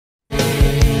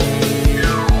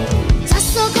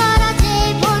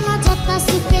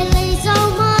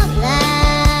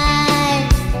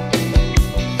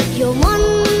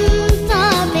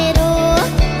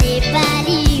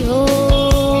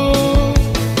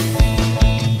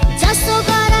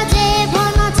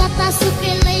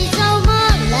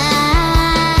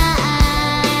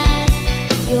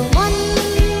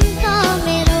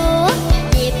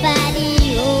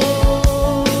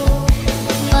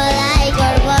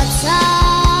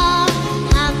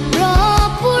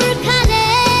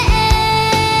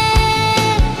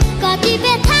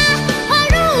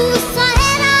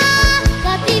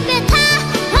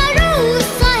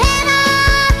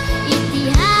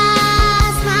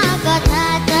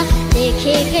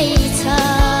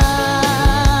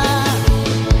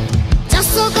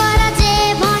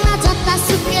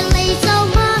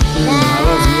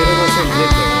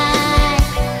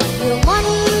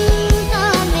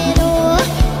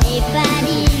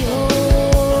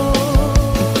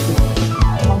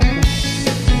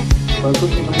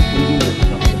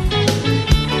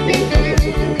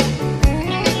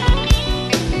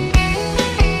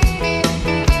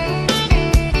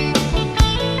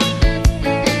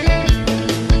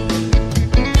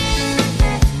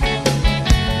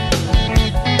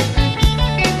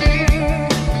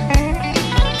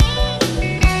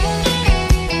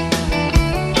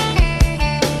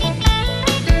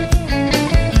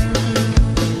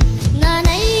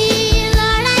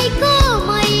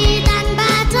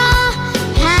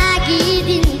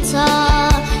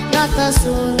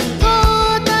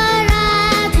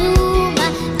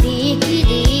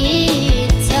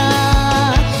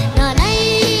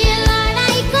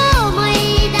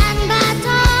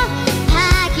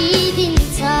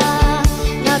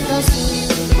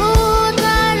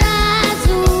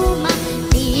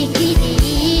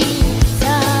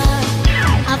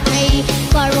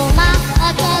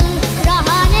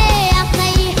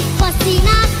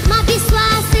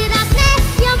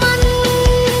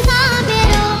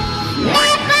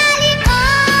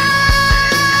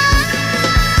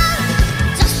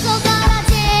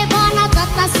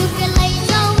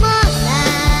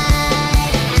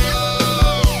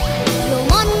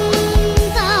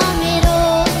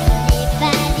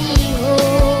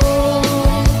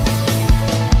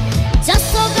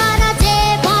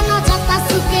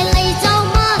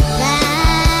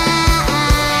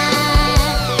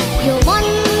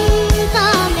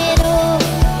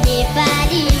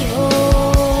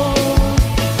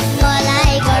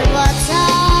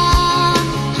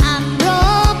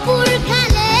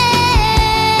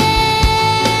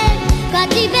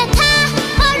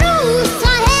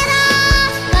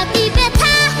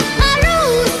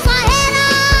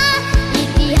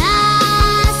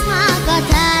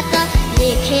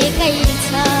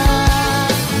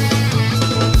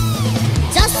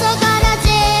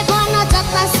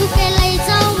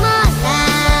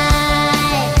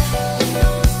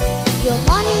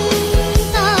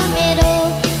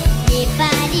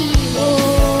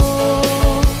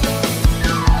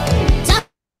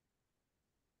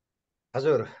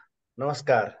हजुर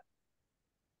नमस्कार।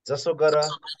 जसो गर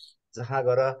जहाँ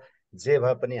गर जे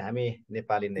भए पनि हामी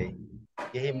नेपाली नै।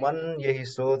 यही मन यही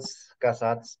सोचका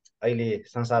साथ अहिले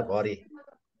संसारभरि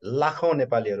लाखौं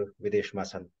नेपालीहरू विदेशमा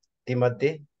छन्। तीमध्ये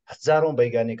हजारौं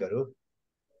वैज्ञानिकहरू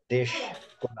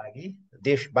देशको लागि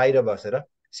देश बाहिर बसेर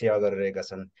सेवा गरिरहेका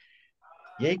छन्।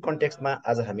 यही कन्टेक्स्टमा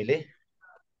आज हामीले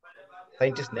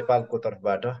साइन्टिस्ट नेपालको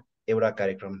तर्फबाट एउटा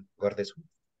कार्यक्रम गर्दैछौँ।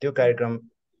 त्यो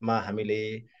कार्यक्रममा हामीले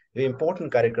यो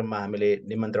इम्पोर्टेन्ट कार्यक्रममा हामीले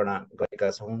निमन्त्रणा गरेका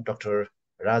छौँ डाक्टर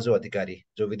राजु अधिकारी,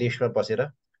 जो विदेशमा बसेर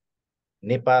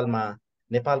नेपालमा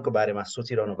नेपालको बारेमा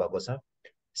सोचिरहनु भएको छ,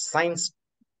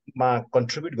 साइन्समा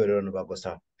कन्ट्रिब्युट गरिरहनु भएको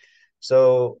छ। सो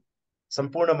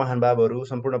सम्पूर्ण महानुभावहरू,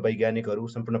 सम्पूर्ण वैज्ञानिकहरू,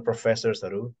 सम्पूर्ण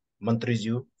प्रोफेसर्सहरू,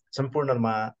 मन्त्रीज्यू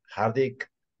सम्पूर्णमा हार्दिक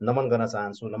नमन गर्न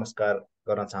चाहन्छु, नमस्कार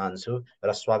गर्न चाहन्छु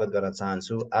र स्वागत गर्न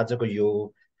चाहन्छु। आजको यो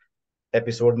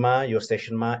एपिसोडमा, यो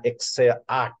सेसनमा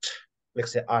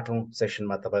 108औं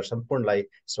सेसनमा तपाईहरु सम्पूर्णलाई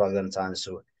स्वागत गर्न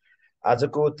चाहन्छु।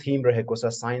 आजको थीम रहेको छ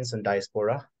साइन्स एन्ड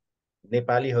डायस्पोरा।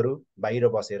 नेपालीहरू बाहिर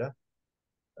बसेर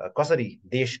कसरी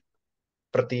देश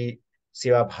प्रति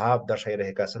सेवा भाव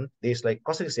दर्शाइरहेका छन्, देशलाई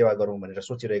कसरी सेवा गरौँ भनेर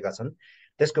सोचिरहेका छन्,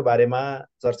 त्यसको बारेमा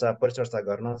चर्चा परिचर्चा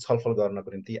गर्न, छलफल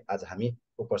गर्नको निम्ति आज हामी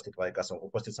उपस्थित भएका छौँ।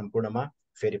 उपस्थित सम्पूर्णमा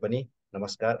फेरि पनि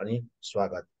नमस्कार अनि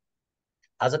स्वागत।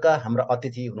 आजका हाम्रा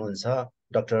अतिथि हुनुहुन्छ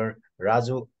डाक्टर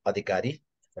राजु अधिकारी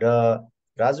र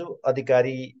राजु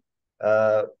अधिकारी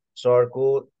सरको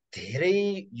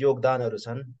धेरै योगदानहरू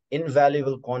छन्,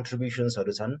 इनभ्यालुएबल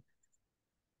कन्ट्रिब्युसन्सहरू छन्।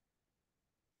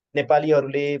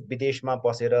 नेपालीहरूले विदेशमा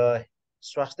बसेर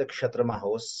स्वास्थ्य क्षेत्रमा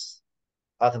होस्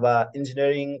अथवा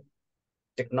इन्जिनियरिङ,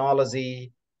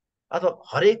 टेक्नोलोजी अथवा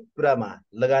हरेक कुरामा,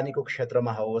 लगानीको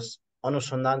क्षेत्रमा होस्,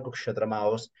 अनुसन्धानको क्षेत्रमा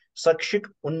होस्, शैक्षिक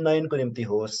उन्नयनको निम्ति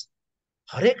होस्,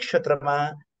 हरेक क्षेत्रमा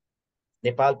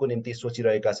नेपालको निम्ति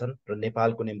सोचिरहेका छन् र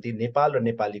नेपालको निम्ति, नेपाल र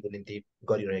नेपालीको निम्ति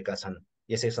गरिरहेका छन्।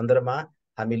 यसै सन्दर्भमा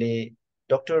हामीले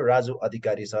डाक्टर राजु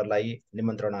अधिकारी सरलाई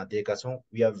निमन्त्रणा दिएका छौँ।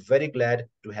 We are very glad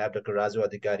to have doctor Raju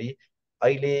अधिकारी।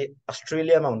 अहिले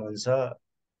अस्ट्रेलियामा हुनुहुन्छ,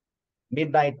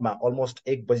 मिडनाइटमा, अलमोस्ट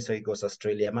 1 बजिसकेको छ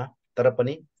अस्ट्रेलियामा, तर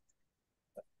पनि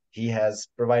he has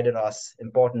provided us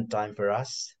important time for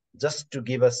us just to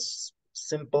give us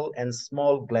simple and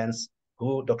small glance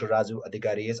who Dr. Raju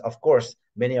Adhikari is. Of course,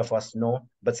 many of us know,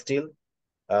 but still,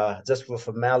 just for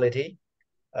formality,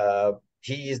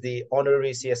 he is the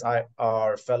honorary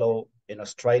CSIR fellow in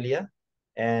Australia,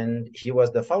 and he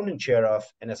was the founding chair of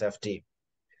NSFT.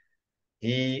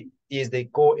 He is the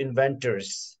co-inventor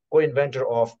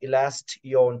of Elast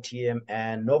Ion TM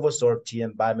and Novosorb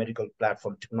TM biomedical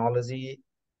platform technology,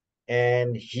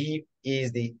 and he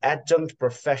is the adjunct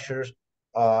professor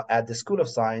at the School of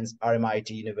Science, RMIT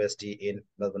University in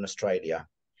Melbourne, Australia.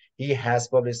 He has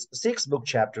published 6 book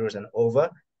chapters and over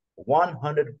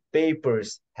 100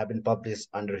 papers have been published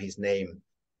under his name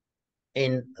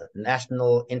in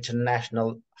national,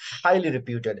 international, highly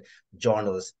reputed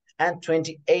journals, and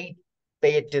 28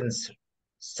 patents.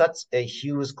 Such a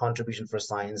huge contribution for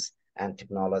science and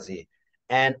technology.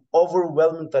 And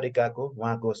overwhelming तरिकाको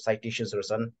उहाँको citationsहरू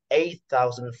छन्,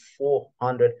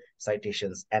 8,400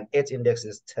 citations, and H index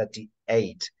is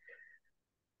 38.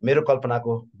 मेरो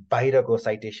कल्पनाको बाहिरको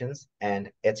citations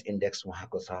and H index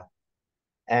उहाँको छ.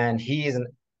 And he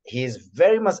is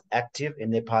very much active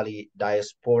in Nepali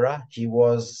diaspora. He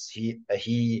was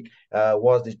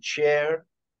the chair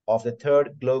of the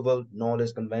 3rd Global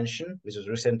Knowledge Convention, which was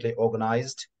recently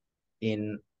organized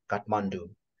in Kathmandu.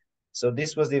 So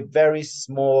this was the very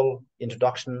small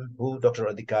introduction who Dr.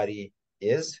 Adhikari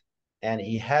is, and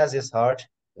he has his heart.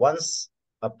 Once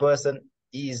a person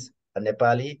is a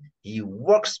Nepali, he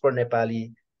works for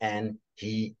Nepali, and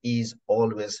he is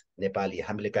always Nepali.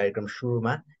 हामीले कार्यक्रम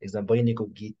सुरुमा एकजना बहिनीको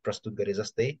गीत प्रस्तुत गरे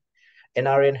जस्तै,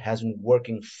 NRN has been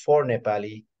working for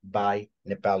Nepali by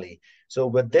Nepali. So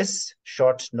with this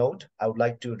short note, I would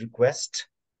like to request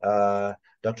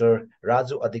Dr.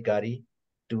 Raju Adhikari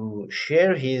to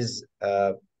share his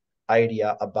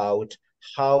idea about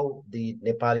how the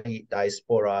Nepali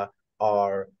diaspora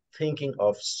are thinking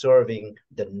of serving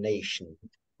the nation.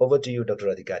 Over to you, Dr.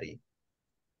 Adhikari.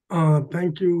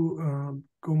 Thank you,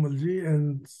 Komalji,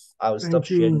 and I will stop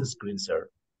sharing the screen, sir.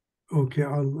 Okay,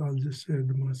 I'll just share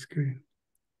my screen.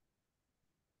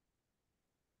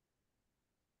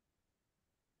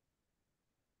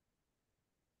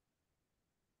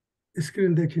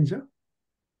 Screen देखिन्छ?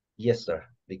 Yes, sir,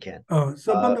 we can.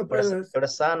 सबभन्दा पहिला एउटा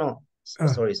सानो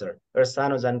sorry sir, एउटा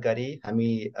सानो जानकारी,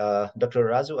 हामी Dr.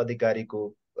 Raju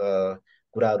Adhikariको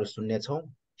कुराहरू सुन्ने छौँ.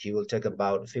 He will take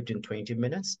about 15-20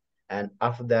 minutes, and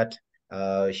after that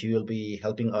he will be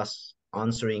helping us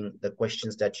answering the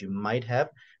questions that you might have.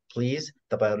 Please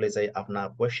तपाईहरुले चाहिँ आफ्ना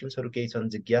क्वेशन्सहरु केही छन्,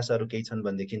 जिज्ञासाहरु केही छन्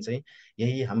भनेदेखि चाहिँ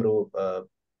यही हाम्रो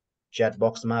च्याट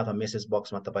बक्समा अथवा मेसेज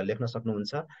बक्समा तपाईं लेख्न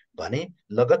सक्नुहुन्छ भने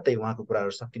लगत्तै उहाँको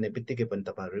कुराहरु सकिने बित्तिकै पनि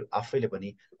तपाईहरु आफैले पनि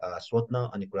सोध्न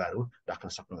अनि कुराहरु राख्न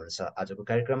सक्नुहुन्छ। आजको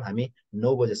कार्यक्रम हामी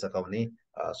 9 बजे सकाउने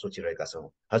सोचिरहेका छौं।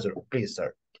 हजुर, प्लिज सर।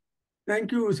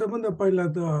 Thank you. सबभन्दा पहिला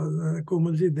त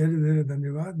कोमलजी धेरै धेरै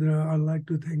धन्यवाद र I'd like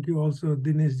to thank you also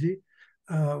Dineshji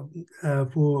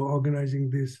for organizing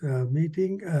this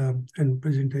meeting and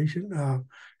presentation.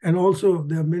 And also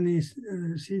there are many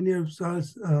senior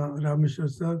sirs, Rameshwar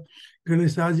sir,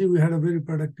 Ganeshaji, we had a very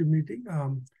productive meeting.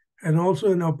 And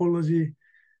also an apology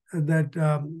that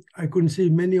I couldn't see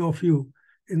many of you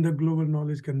in the Global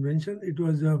Knowledge Convention. It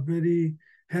was a very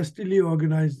hastily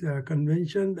organized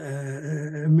convention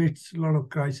amidst a lot of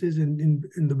crisis in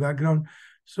the background.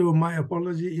 So my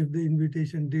apology if the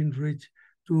invitation didn't reach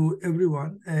to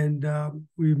everyone, and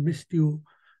we missed you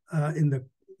in the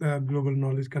Global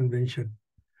Knowledge Convention.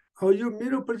 यो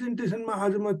मेरो प्रेजेन्टेसनमा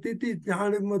आज म त्यति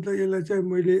चाँडै मतलब यसलाई चाहिँ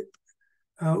मैले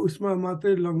उसमा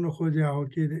मात्रै लग्न खोजे हो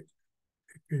के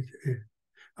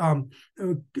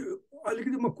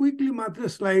अलिकति म क्विकली मात्र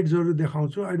स्लाइड्सहरु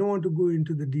देखाउँछु. I don't want to go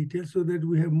into the details so that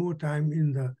we have more time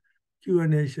in the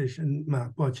Q&A session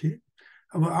मा पछि.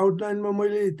 अब आउटलाइनमा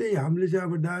मैले त्यही हामीले चाहिँ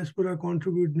अब डायस्पोरा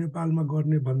कन्ट्रिब्युट नेपालमा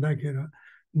गर्ने भन्दाखेरि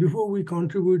before we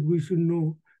contribute we should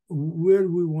know where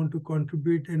we want to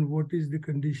contribute and what is the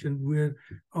condition where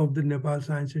of the Nepal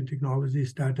science and technology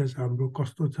status हाम्रो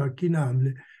कस्तो छ, किन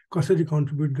हामीले कसरी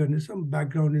contribute गर्ने, some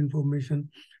background information.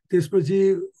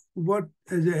 त्यसपछि what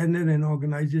as an NRN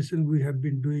organization we have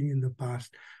been doing in the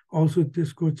past. Also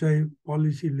त्यसको चाहिँ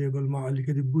policy level मा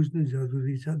अलिकति बुझ्नु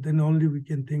जरुरी छ, then only we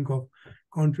can think of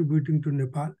contributing to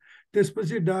Nepal.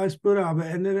 त्यसपछि diaspora अब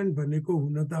NRN भनेको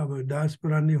हुन त अब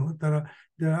diaspora नै हो, तर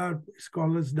there are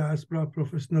scholars, diaspora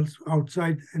professionals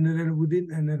outside NRN, within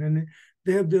NRN,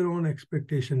 they have their own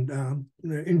expectation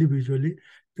individually.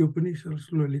 त्यो पनि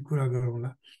slowly कुरा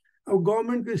गरौँला.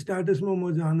 Government status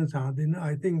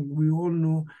I think we all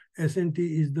know SNT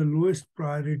is the lowest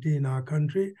priority in our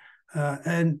country,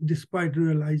 and despite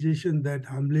realization that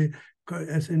hamle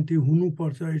SNT hunu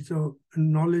parcha, it's a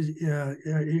knowledge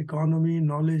economy,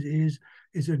 knowledge age,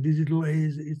 it's a digital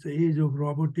age, it's the age of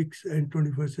robotics and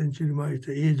 21st century, it's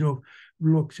the age of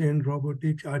blockchain,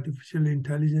 robotics, artificial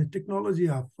intelligence. Technology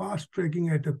are fast tracking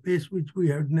at a pace which we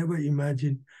have never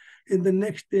imagined. In the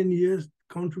next 10 years,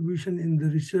 contribution in the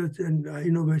research and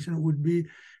innovation would be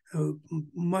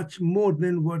much more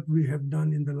than what we have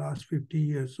done in the last 50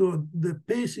 years. So the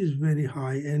pace is very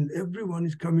high and everyone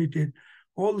is committed.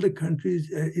 All the countries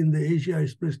in the Asia,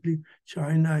 especially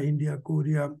China, India,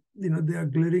 Korea, they are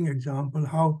glaring example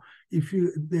how if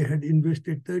they had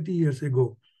invested 30 years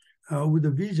ago with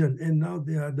a vision, and now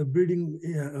they are the breeding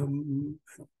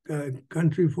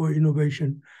country for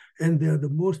innovation, and they are the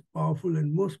most powerful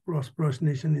and most prosperous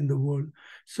nation in the world.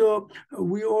 So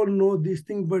we all know this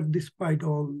thing, but despite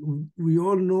all, we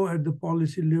all know at the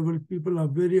policy level, people are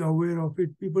very aware of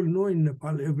it. People know in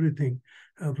Nepal everything,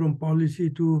 from policy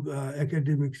to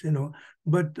academics,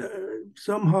 but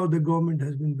somehow the government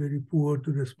has been very poor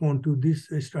to respond to this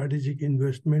strategic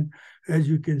investment. As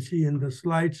you can see in the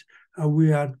slides,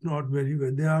 we are not very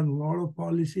well. There are a lot of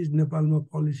policies. Nepalma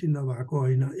policy navako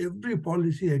haina. Every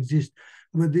policy exists,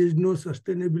 but there is no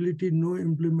sustainability, no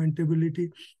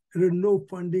implementability. There are no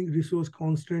funding, resource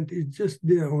constraint. It's just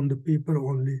there on the paper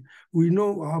only. We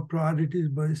know our priorities,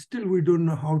 but still we don't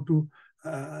know how to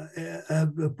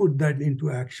put that into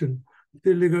action.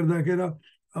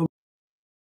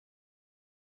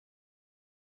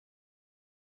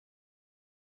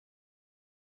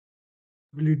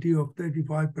 Of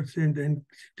 35% and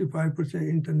 65%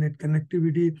 internet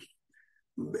connectivity.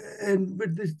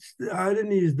 But the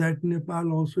irony is that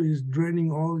Nepal also is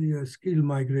draining all the skill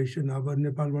migration. Our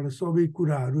Nepal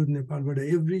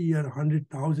every year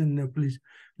 100,000 Nepalese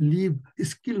leave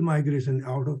skill migration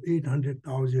out of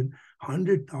 800,000.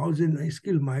 100,000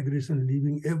 skill migration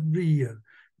leaving every year,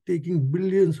 taking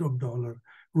billions of dollars.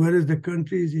 Whereas the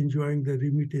country is enjoying the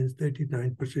remittance,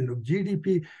 39% of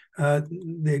GDP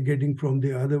they're getting from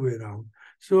the other way around.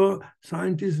 So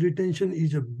scientist retention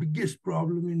is a biggest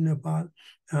problem in Nepal.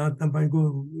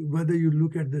 Whether you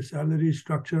look at the salary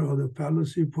structure or the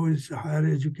fellowship for higher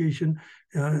education,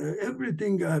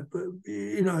 everything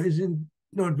is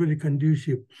not very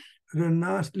conducive.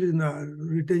 Lastly,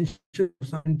 retention of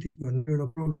scientists,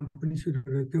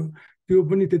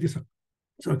 program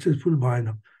successful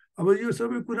bhaina. अब यो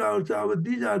सबै कुराहरु चाहिँ अब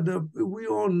these are the we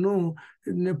all know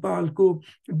Nepalको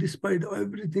despite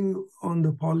everything on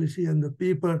the policy and the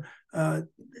paper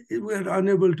we are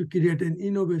unable to create an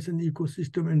innovation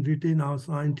ecosystem and retain our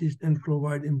scientists and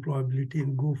provide employability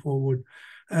and go forward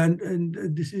and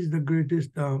this is the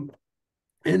greatest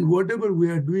and whatever we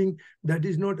are doing that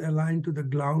is not aligned to the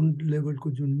ground level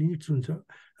को जुन needs हुन्छ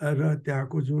र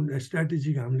त्यहाँको जुन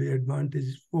strategic हामीले advantage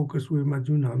focus way मा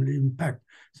जुन हामीले impact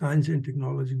science and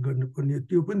technology गर्नुपर्ने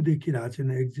त्यो पनि देखिरहेको छैन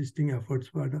existing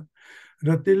efforts बाट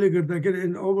र त्यसले गर्दाखेरि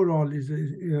and overall is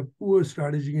a poor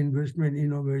strategic investment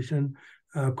innovation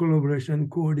collaboration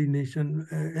coordination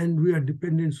and we are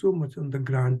dependent so much on the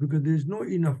grant because there is no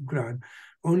enough grant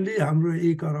only हाम्रो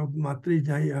 1 अरब मात्रै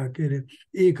चाहिँ के रे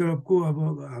 1 अरबको अब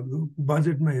हाम्रो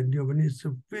बजेटमा हेर्ने हो भने it's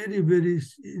a very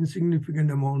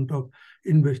insignificant amount of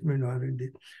investment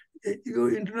R&D यो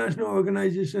international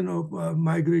organization of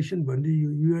migration भन्ने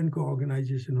UN को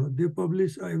organization हो they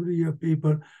publish every year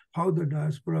paper how the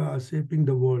diaspora are shaping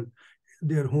the world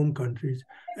their home countries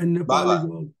and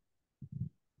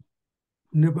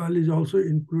Nepal is also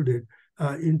included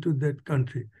into that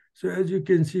country. So as you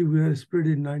can see, we are spread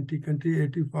in 90 countries,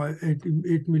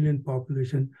 88 million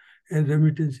population, and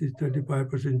remittance is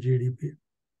 35% GDP.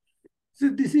 So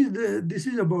this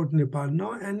is about Nepal.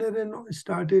 Now NRN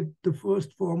started the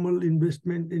first formal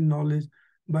investment in knowledge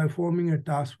by forming a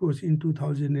task force in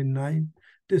 2009.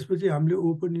 त्यसपछि हामीले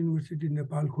open university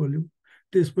Nepal खोल्यौं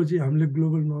त्यसपछि हामीले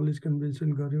global knowledge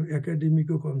convention गर्यौं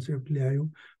एकाडेमीको concept ल्यायौं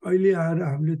अहिले आएर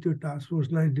हामीले त्यो task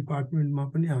फोर्सलाई डिपार्टमेन्टमा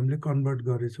पनि हामीले कन्भर्ट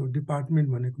गरेछौं डिपार्टमेन्ट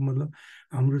भनेको मतलब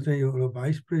हाम्रो चाहिँ एउटा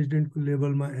भाइस प्रेसिडेन्टको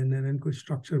लेभलमा एनआरएन को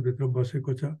स्ट्रक्चर भित्र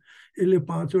बसेको छ यसले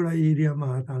 5 वटा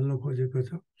एरियामा हात हाल्न खोजेको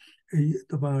छ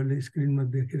तपाईहरुले स्क्रिनमा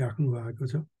देखिराख्नु भएको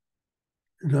छ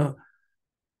र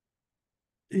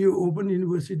Open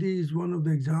University is one of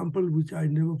the examples which I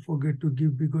never forget to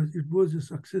give because it was a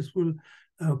successful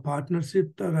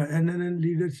partnership. NNN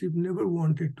leadership never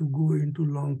wanted to go into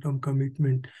long-term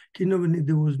commitment.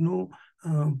 There was no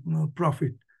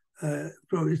profit.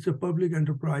 It's a public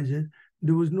enterprise.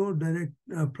 There was no direct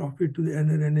profit to the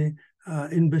NNNA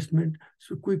investment,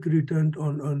 so quick return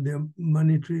on their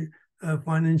monetary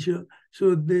financial.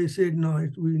 So they said, no,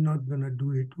 we're not going to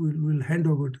do it. We'll hand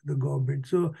over to the government.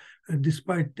 So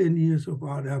despite 10 years of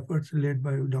our efforts led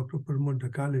by Dr. Pramod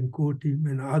Dhakal and core team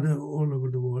and other all over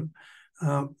the world,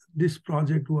 this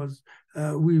project was,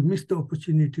 we missed the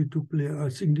opportunity to play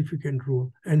a significant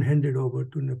role and handed over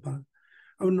to Nepal.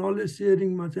 Our knowledge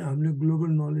sharing ma chai hamle global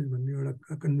knowledge bhanne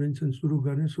euta convention suru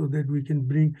garne so that we can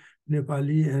bring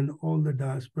Nepali and all the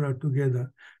diaspora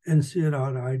together and share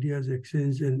our ideas,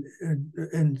 exchange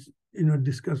and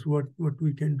discuss what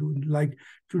we can do. Like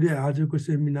today ajako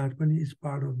seminar pani is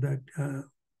part of that.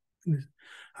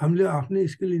 हामीले आफ्नै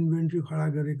skill inventory खडा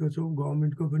गरेको छौं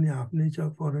गभर्नमेन्टको पनि आफ्नै छ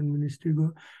foreign मिनिस्ट्रीको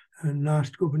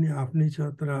नास्टको पनि आफ्नै छ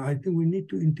तर I think we need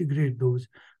to integrate those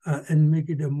and make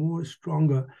it a more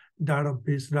stronger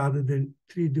database rather than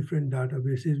 3 different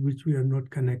databases which we are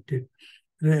not connected.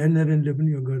 र NRN ले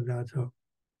पनि यो गरिरहेछ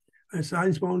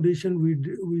Science Foundation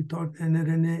we thought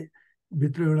NRNA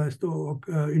भित्र एउटा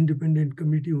यस्तो independent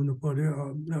committee हुनु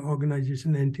पर्यो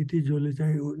organization entity जसले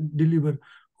चाहिँ deliver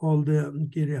all the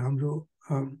के रे हाम्रो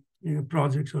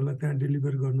projects हरूलाई त्यहाँ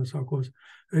deliver गर्न सकोस्.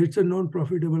 It's a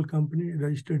non-profitable company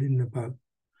registered in Nepal.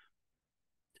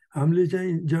 हामीले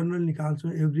चाहिँ journal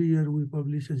निकाल्छौं every year we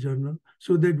publish a journal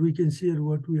so that we can share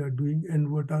what we are doing and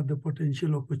what are the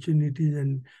potential opportunities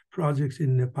and projects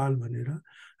in Nepal भनेर.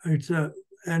 It's a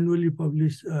annually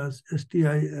published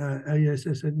STI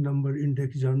ISSN number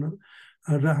index journal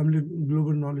र हामीले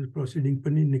global knowledge proceeding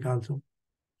पनि निकाल्छौं.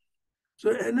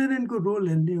 So NRN को role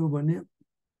हेर्ने हो भने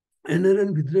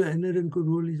NRN भित्र NRN को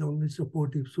role is only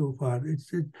supportive so far.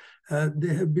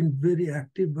 They have been very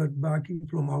active but backing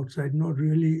from outside, not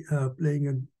really playing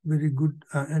a very good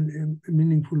and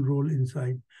meaningful role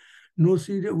inside. No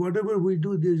serious, whatever we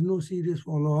do, there's no serious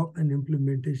follow-up and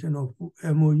implementation of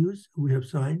MOUs we have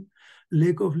signed.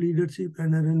 Lack of leadership,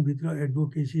 NRN भित्र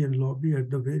advocacy and lobby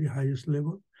at the very highest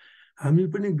level. हामी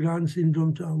पनि grant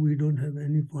syndrome छ, we don't have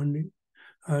any funding.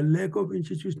 Lack of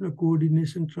institutional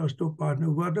coordination, trust of partner.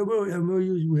 Whatever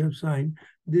MOUs we have signed,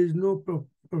 there is no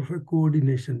perfect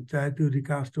coordination. चाहे त्यो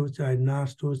recast हो, चाहे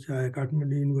नास्ट हो, चाहे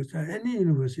Kathmandu university, any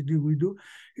university we do,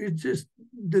 it just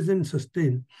doesn't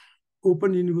sustain.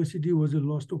 Open University was a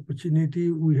lost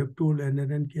opportunity. We have told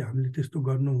NRN कि हामीले त्यस्तो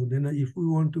गर्न हुँदैन. If we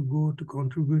want to go to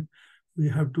contribute, we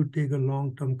have to take a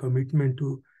long-term commitment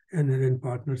to NRN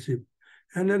partnership.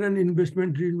 NRN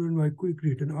investment driven by quick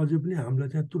return. अझै पनि हामीलाई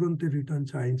चाहिँ तुरन्तै रिटर्न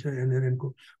चाहिन्छ NRN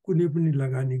को कुनै पनि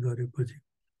लगानी गरेपछि.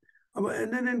 अब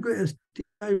NRN को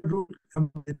STI रोल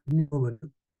हेर्ने हो भने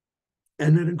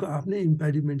NRN को आफ्नै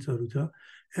इम्पेडिमेन्ट्सहरु छ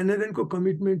NRN को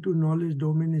commitment to knowledge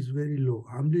domain is very लो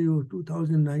हामीले यो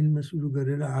 2009 मा सुरु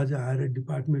गरेर आज आएर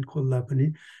डिपार्टमेन्ट खोल्दा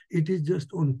पनि it is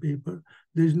just on paper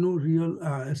there is no real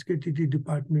SKTT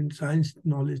department science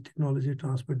knowledge technology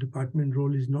transfer department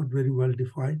role is not very well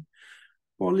defined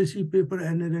policy paper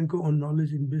NRN को on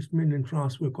knowledge investment and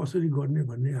transfer कसरी गर्ने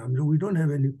भन्ने हाम्रो we don't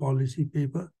have any policy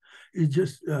paper it's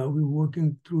just we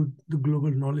working through the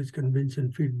global knowledge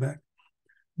convention feedback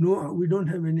no we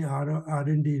don't have any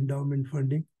R&D endowment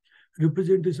funding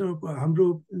representation of हाम्रो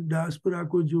diaspora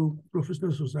को जो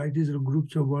professional societies र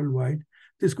group छ worldwide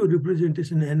त्यसको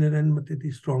representation NRN मा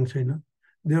त्यति strong छैन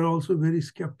they are also very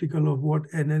skeptical of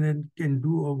what NRN can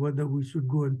do or whether we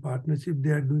should go in partnership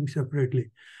they are doing separately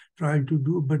trying to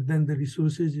do, but then the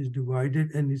resources is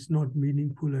divided and it's not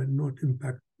meaningful and not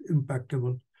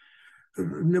impactable.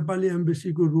 Nepali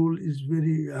embassy role is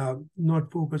very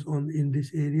not focused on in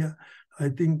this area. I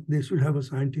think they should have a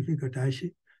scientific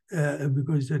attaché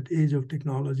because at age of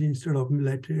technology instead of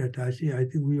military attaché. I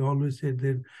think we always said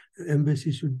that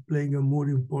embassy should playing a more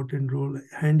important role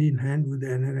hand in hand with the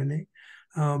NRNA,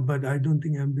 but I don't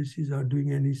think embassies are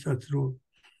doing any such role.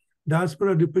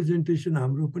 Diaspora representation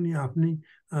हाम्रो पनि आफ्नै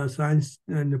science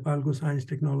नेपालको science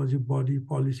technology body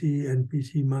policy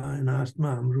NPC मा NAST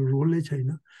मा हाम्रो रोलै छैन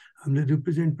हामीले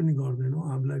represent पनि गर्दैनौं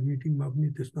हामीलाई मिटिङमा पनि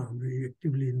त्यसमा हाम्रो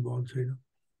एक्टिभली इन्भल्भ छैन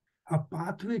अब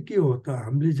पाथवे के हो त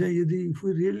हामीले चाहिँ यदि if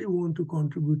we really want to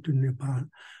contribute to Nepal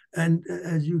and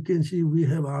as you can see we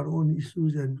have our own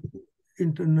issues and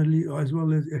internally as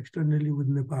well as externally with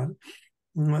Nepal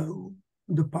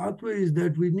the pathway is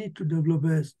that we need to develop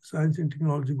a science and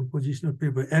technology positional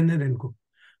paper, NRN,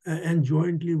 and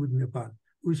jointly with Nepal.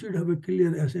 We should have a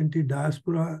clear SNT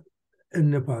diaspora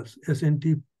and Nepal's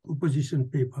SNT position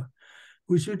paper.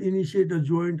 We should initiate a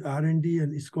joint R&D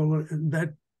and scholar, and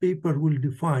that paper will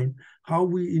define how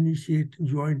we initiate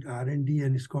joint R&D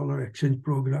and scholar exchange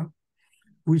program.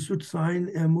 We should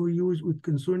sign MOUs with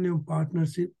consortium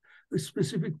partnership, a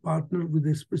specific partner with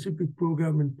a specific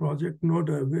program and project, not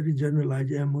a very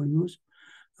generalized MOUs.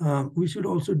 We should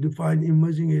also define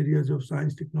emerging areas of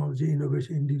science, technology,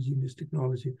 innovation, indigenous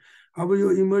technology.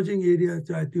 Our emerging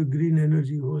areas, green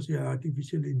energy,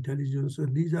 artificial intelligence, so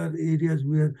these are areas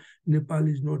where Nepal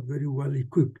is not very well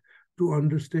equipped to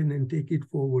understand and take it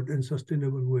forward in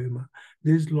sustainable way.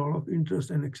 There's a lot of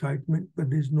interest and excitement, but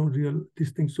there's no real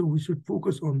this thing. So we should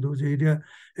focus on those areas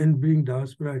and bring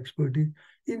diaspora expertise.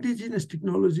 Indigenous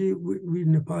technology, we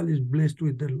Nepal is blessed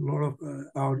with a lot of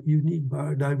our unique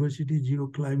biodiversity,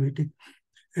 geoclimatic,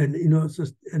 and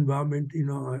environment.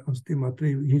 अस्ति मात्रै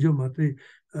हिजो मात्रै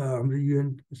हाम्रो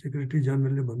UN Secretary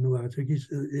General ले भन्नुभएको छ कि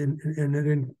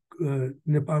NRN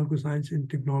नेपालको science and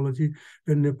technology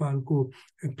and Nepalको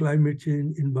climate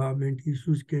change environment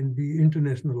issues can be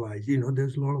internationalized.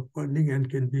 There's a lot of funding and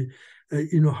can be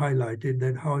highlighted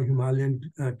that how Himalayan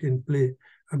can play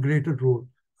a greater role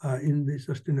in the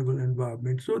sustainable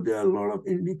environment. So there are a lot of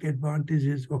unique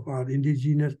advantages of our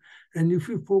indigenous, and if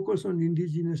you focus on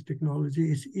indigenous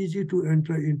technology, it's easy to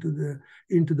enter into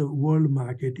the world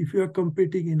market. If you are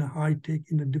competing in a high tech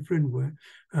in a different way,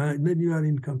 then you are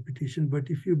in competition. But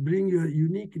if you bring your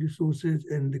unique resources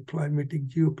and the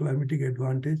geoclimatic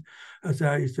advantage, as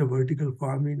it's a vertical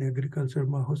farming, agriculture,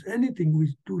 house, anything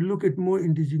we to look at more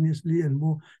indigenously and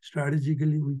more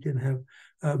strategically, we can have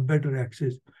better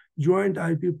access. Joint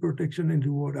IP protection and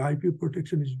reward. IP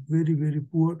protection is very, very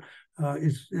poor.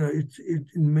 It's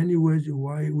in many ways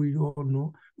why we all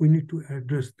know we need to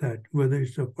address that, whether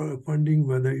it's a funding,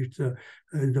 whether it's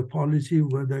the policy,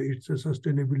 whether it's a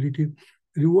sustainability.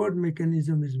 Reward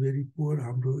mechanism is very poor.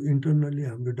 Internally,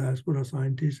 diaspora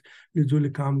scientists,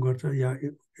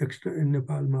 extra in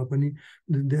Nepal,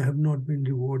 they have not been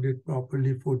rewarded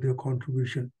properly for their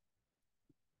contribution.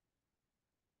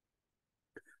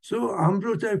 So,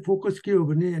 हाम्रो focus के हो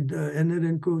भने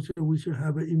NRN को we should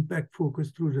have an impact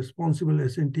focus through responsible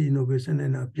SNT innovation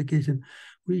and application.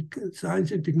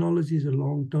 Science and technology is a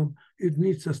long term. It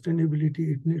needs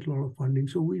sustainability. It needs a lot of funding.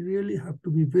 So we really have to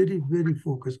be very, very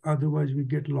focused. Otherwise, we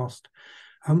get lost.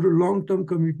 हाम्रो long term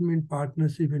commitment,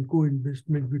 partnership and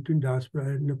co-investment between diaspora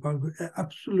and Nepal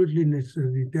absolutely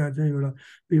necessary. त्यहाँ चाहिँ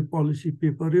एउटा policy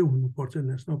paper हुनुपर्छ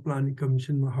National Planning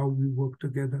Commission how we work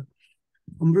together.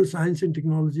 हाम्रो science and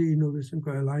technology innovation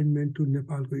को alignment to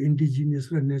नेपालको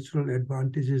indigenous र natural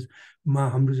advantages मा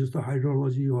हाम्रो जस्तो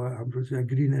hydrology हो हाम्रो चाहिँ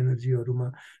green energy हरूमा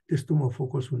त्यस्तोमा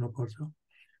फोकस हुनुपर्छ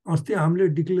अस्ति हामीले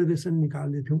डिक्लेरेसन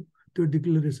निकालेको थियौं त्यो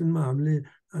डिक्लेरेसनमा हामीले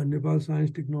नेपाल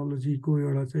साइन्स टेक्नोलोजी को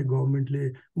एउटा चाहिँ गभर्नमेन्टले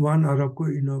 1 अरब को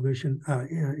इनोभेसन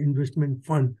इन्भेस्टमेन्ट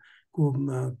फन्ड को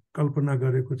कल्पना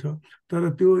गरेको छ तर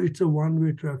त्यो it's a one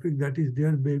way traffic that is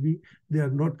there baby they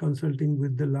are not consulting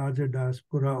with the larger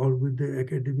diaspora or with the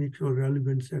academics or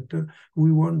relevant sector.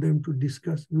 We want them to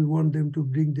discuss, we want them to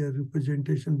bring their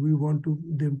representation, we want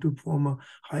them to form a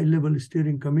high level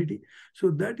steering committee.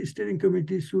 So that steering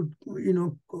committee should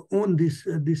own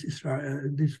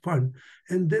this fund,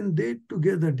 and then they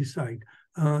together decide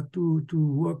to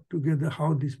work together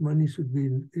how this money should be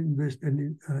invested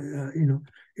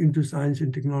into science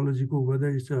and technology, whether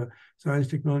it's a science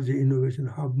technology innovation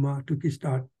hub to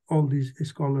kickstart all these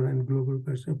scholar and global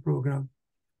person program.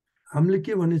 हामीले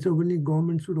के भनेछ भने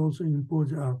government should also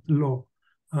impose a law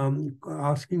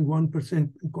asking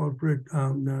 1% corporate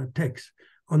tax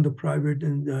on the private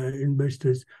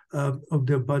investors of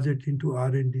their budget into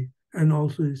R&D, and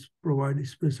also provide a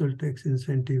special tax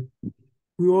incentive.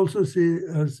 We also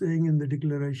are saying in the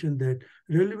declaration that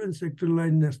relevant sector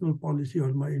line national policy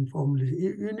or my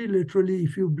informally unilaterally,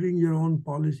 if you bring your own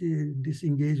policy,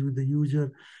 disengage with the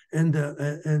user and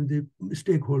the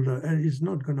stakeholder, and it's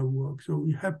not going to work. So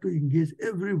we have to engage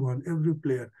everyone, every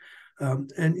player,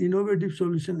 an innovative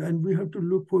solution, and we have to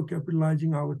look for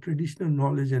capitalizing our traditional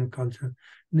knowledge and culture.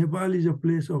 Nepal is a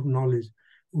place of knowledge,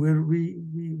 where we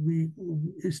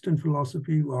Eastern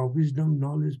philosophy, our wisdom,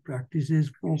 knowledge,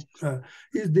 practices,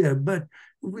 is there. But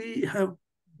we have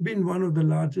been one of the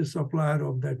largest supplier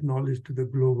of that knowledge to the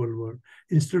global world.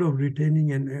 Instead of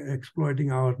retaining and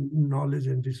exploiting our knowledge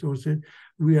and resources,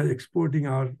 we are exporting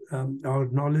our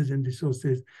knowledge and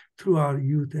resources through our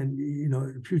youth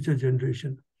and future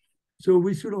generation. So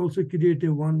we should also create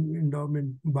a one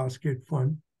endowment basket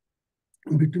fund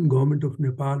between Government of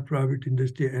Nepal, private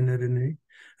industry, NRNA,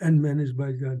 and managed by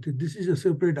ACIENTISTS. This is a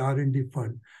separate R&D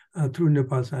fund through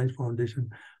Nepal Science Foundation.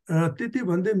 त्यति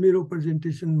भन्दै मेरो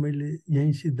presentation मैले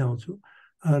यहीँ सिद्धाउँछु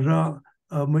र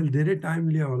मैले धेरै time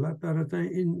लिया होला तर चाहिँ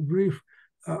in brief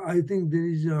I think there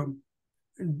is a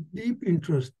deep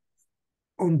interest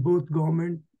on both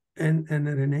government and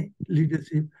NRNA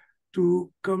leadership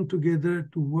to come together,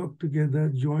 to work together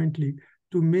jointly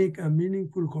to make a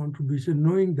meaningful contribution,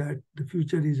 knowing that the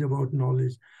future is about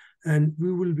knowledge. And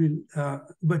we will be,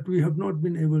 but we have not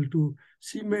been able to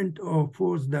cement or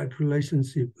force that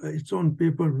relationship. It's on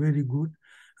paper very good.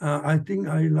 I think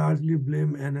I largely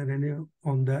blame NRNA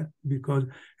on that, because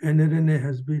NRNA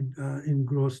has been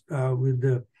engrossed with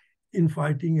the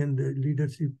infighting and the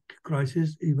leadership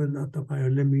crisis. Even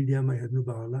the media,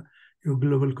 your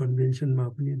global convention,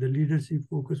 the leadership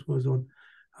focus was on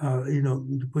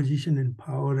the position in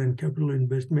power and capital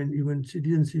investment. Even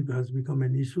citizenship has become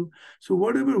an issue. So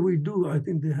whatever we do, I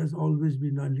think there has always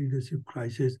been a leadership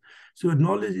crisis. So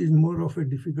knowledge is more of a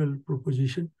difficult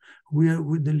proposition, where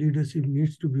with the leadership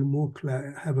needs to be more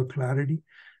have a clarity,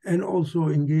 and also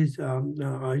engage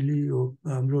Aili or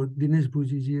Dinesh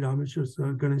Bhujiji, Rameshwar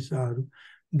sir, Ganesh Saharu.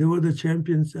 They were the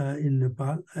champions in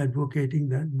Nepal advocating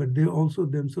that, but they also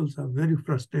themselves are very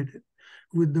frustrated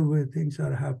with the way things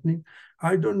are happening.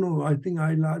 I don't know. I think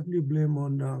I largely blame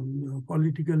on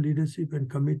political leadership and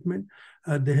commitment.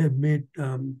 They have made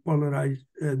polarized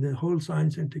the whole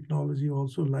science and technology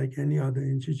also, like any other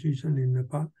institution in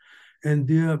Nepal. And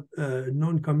their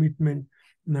non-commitment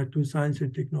to science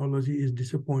and technology is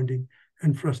disappointing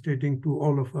and frustrating to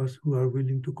all of us who are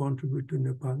willing to contribute to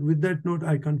Nepal. With that note,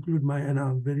 I conclude and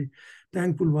I'm very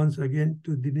thankful once again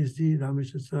to Dinesh ji,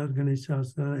 Rameshwar sir, Ganesh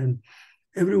sir, and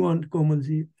everyone,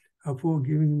 Komalji, for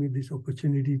giving me this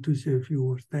opportunity to say a few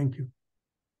words. Thank you.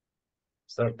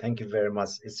 Sir, thank you very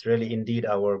much. It's really indeed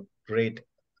our great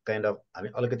kind of, हामी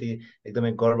अलिकति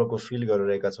एकदमै गर्वको feel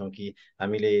गरिरहेका छौँ कि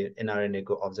हामीले NRNA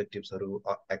को अब्जेक्टिभ्सहरू,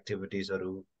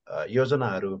 एक्टिभिटिजहरू,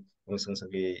 योजनाहरू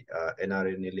सँगसँगै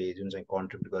एनआरएनए ले जुन चाहिँ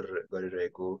कन्ट्रिब्युट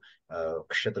गरिरहेको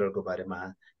क्षेत्रहरूको बारेमा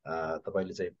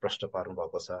तपाईले चाहिँ प्रश्न पार्नु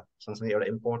भएको छ। सँगसँगै एउटा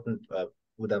इम्पोर्टेन्ट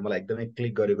मुद्दा मलाई एकदमै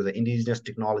क्लिक गरेको छ, इन्डिजिनियस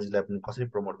टेक्नोलोजीलाई पनि कसरी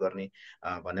प्रमोट गर्ने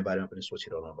भन्ने बारेमा पनि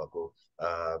सोचिरहनु भएको।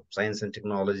 साइन्स एन्ड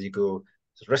टेक्नोलोजीको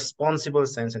responsible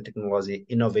science and technology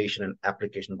innovation and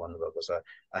application भन्नुभएको छ।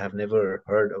 I have never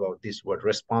heard about this word,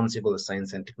 responsible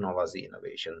science and technology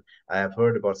innovation. I have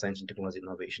heard about science and technology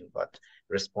innovation, but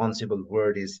responsible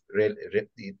word is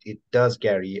it does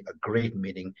carry a great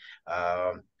meaning.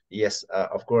 Yes,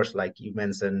 of course, like you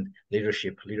mentioned,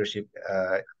 leadership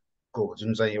को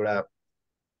जुन चाहिँ एउटा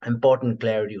important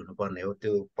clarity हुनुपर्ने हो,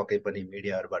 त्यो पक्कै पनि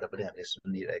मिडियाहरुबाट पनि हामीले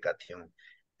सुनिरहेका थियौं,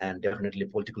 and definitely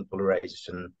political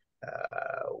polarization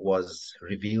was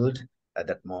revealed at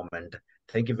that moment.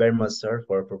 Thank you very much, sir,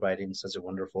 for providing such a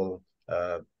wonderful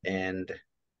and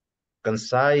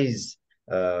concise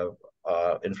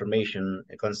information,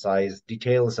 concise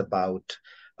details about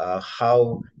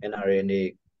how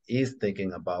NRNA is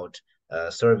thinking about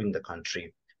serving the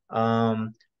country.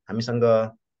 हामीसँग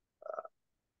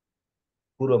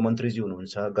पूर्व मन्त्रीजी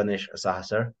हुनुहुन्छ Ganesh Shah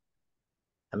sir.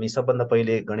 हामी सबभन्दा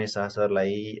पहिले गणेश शाह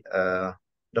सरलाई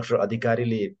doctor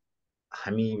अधिकारीले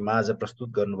हामी माझ प्रस्तुत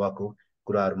गर्नुभएको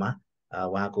कुराहरूमा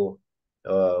उहाँको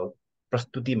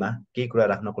प्रस्तुतिमा केही कुरा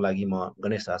राख्नको लागि म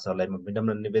गणेश शाह सरलाई म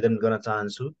विनम्र निवेदन गर्न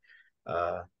चाहन्छु।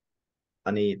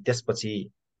 अनि त्यसपछि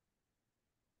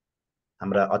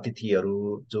हाम्रा अतिथिहरू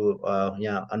जो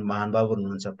यहाँ महानुभावहरू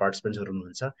हुनुहुन्छ, पार्टिसिपेन्ट्सहरू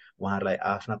हुनुहुन्छ, उहाँहरूलाई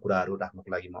आफ्ना कुराहरू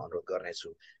राख्नको लागि म अनुरोध गर्नेछु।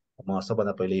 म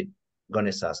सबभन्दा पहिले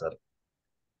गणेश शाह सर।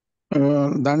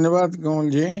 धन्यवाद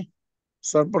कमलजी।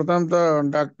 सर्वप्रथम त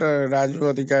डाक्टर राजु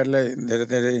अधिकारीलाई धेरै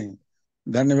धेरै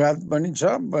धन्यवाद पनि छ,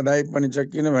 बधाई पनि छ।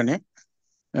 किनभने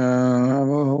अब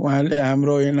उहाँले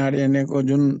हाम्रो एनआरएनएको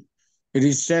जुन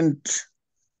रिसेन्ट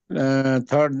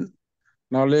थर्ड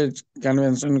नलेज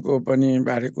कन्भेन्सनको पनि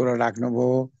बारे कुरा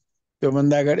राख्नुभयो,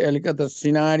 त्योभन्दा अगाडि अलिकति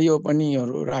सिनारियो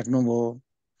पनिहरू राख्नुभयो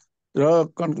र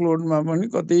कन्क्लुडमा पनि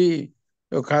कति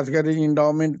यो खास गरी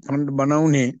इन्डाउमेन्ट फन्ड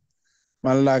बनाउने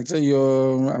मलाई लाग्छ यो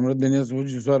हाम्रो दिनेश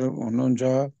सर हुनुहुन्छ,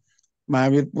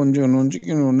 महावीर पुन्जी हुनुहुन्छ,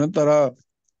 किन हुनु, तर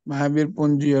महावीर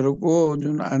पुन्जीहरूको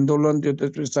जुन आन्दोलन थियो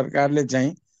त्यसपछि सरकारले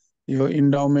चाहिँ यो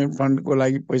इन्डाउमेन्ट फन्डको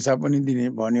लागि पैसा पनि दिने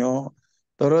भन्यो,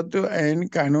 तर त्यो ऐन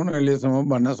कानुन अहिलेसम्म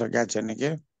बन्न सकेका छैन के।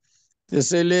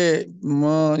 त्यसैले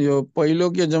म यो पहिलो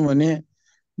के छ भने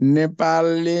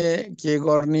नेपालले के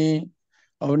गर्ने,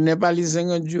 अब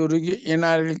नेपालीसँग जोरु कि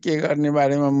एनआरएल के गर्ने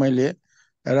बारेमा मैले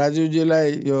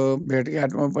राजुजीलाई यो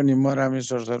भेटघाटमा पनि म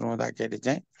रामेश्वर सर हुँदाखेरि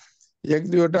चाहिँ एक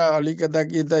दुईवटा अलिकता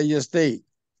कि त यस्तै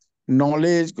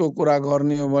नलेजको कुरा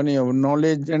गर्ने हो भने अब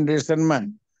नलेज जेनेरेसनमा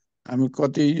हामी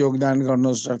कति योगदान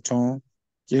गर्न सक्छौँ,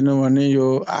 किनभने यो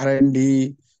आरएनडी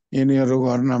यिनीहरू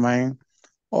गर्नमा।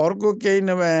 अर्को केही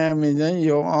नभए हामी चाहिँ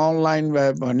यो अनलाइन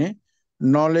भए भने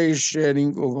नलेज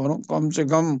सेयरिङको गरौँ।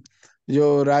 कमसेकम यो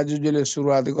राजुजीले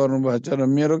सुरुवात गर्नुभएछ र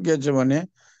मेरो के छ भने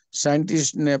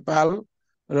साइन्टिस्ट नेपाल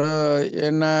र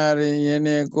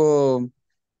एनआरएनएको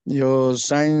यो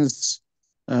साइन्स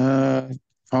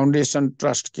फाउन्डेसन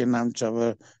ट्रस्ट के नाम छ,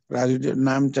 अब राजुजी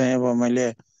नाम चाहिँ अब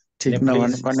मैले ठिक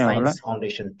नभने पनि होला,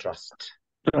 फाउन्डेसन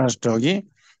ट्रस्ट हो कि,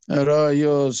 र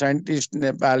यो साइन्टिस्ट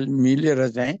नेपाल मिलेर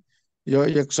चाहिँ यो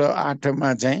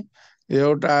 108मा चाहिँ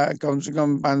एउटा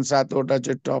कमसेकम 5-7वटा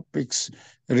चाहिँ टपिक्स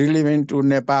रिलिभेन्ट टु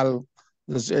नेपाल,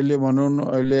 जसले भनौँ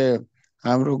अहिले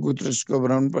हाम्रो गुत्रुसको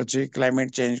भ्रमणपछि क्लाइमेट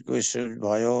चेन्जको इस्युज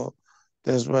भयो,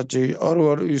 त्यसपछि अरू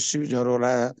अरू इस्युजहरू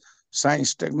होला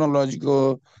साइन्स टेक्नोलोजीको,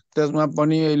 त्यसमा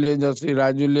पनि अहिले जस्तै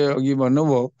राजुले अघि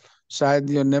भन्नुभयो सायद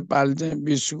यो नेपाल चाहिँ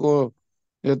विश्वको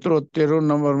यत्रो 13औं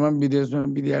नम्बरमा विदेशमा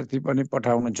विद्यार्थी पनि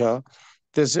पठाउनु छ।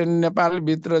 त्यसैले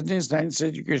नेपालभित्र चाहिँ साइन्स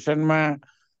एजुकेसनमा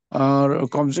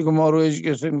कमसेकम अरू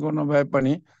एजुकेसनको नभए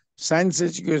पनि साइन्स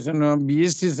एजुकेसनमा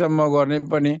बिएससीसम्म गर्ने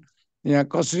पनि यहाँ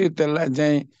कसरी त्यसलाई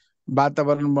चाहिँ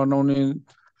वातावरण बनाउने,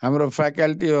 हाम्रो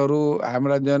फ्याकल्टीहरू,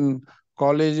 हाम्रा जुन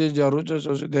कलेजेसहरू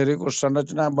छ धेरैको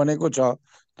संरचना बनेको छ,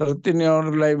 तर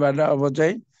तिनीहरूलाई अब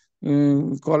चाहिँ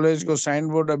कलेजको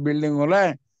साइनबोर्ड र बिल्डिङ होला,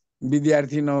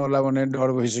 विद्यार्थी नहोला भन्ने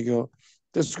डर भइसक्यो।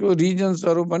 त्यसको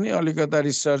रिजन्सहरू पनि अलिकता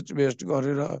रिसर्च बेस्ड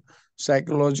गरेर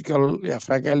साइकोलोजिकल या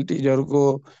फ्याकल्टिजहरूको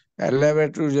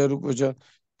ल्याबोरेटरिजहरूको छ,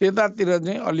 त्यतातिर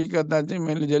चाहिँ अलिकता चाहिँ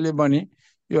मैले जहिले पनि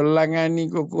यो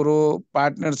लगानीको कुरो,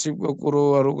 पार्टनरसिपको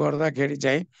कुरोहरू गर्दाखेरि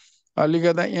चाहिँ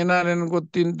अलिकता एनआरएनको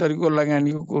 3 थरीको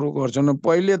लगानीको कुरो गर्छौँ।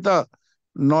 पहिले त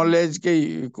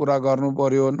नलेजकै कुरा गर्नु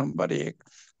पर्यो, नम्बर 1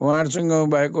 उहाँहरूसँग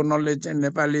भएको नलेज चाहिँ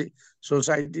नेपाली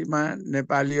सोसाइटीमा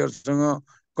नेपालीहरूसँग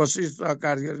कसरी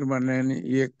सहकार्य गर्ने नि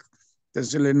एक,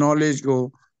 त्यसैले नलेजको।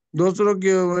 दोस्रो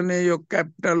के हो भने यो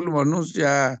क्यापिटल भन्नुहोस्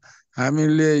या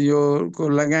हामीले यो को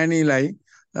लगानीलाई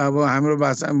अब हाम्रो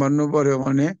भाषामा भन्नु पर्यो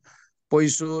भने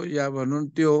पैसो या भनौँ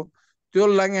त्यो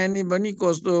लगानी पनि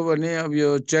कस्तो हो भने अब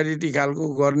यो च्यारिटी खालको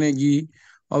गर्ने कि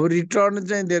अब रिटर्न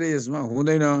चाहिँ धेरै यसमा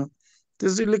हुँदैन।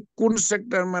 त्यसैले कुन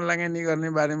सेक्टरमा लगानी गर्ने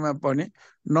बारेमा पनि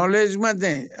नलेजमा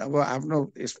चाहिँ अब आफ्नो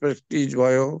एक्सपर्टिज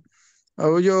भयो।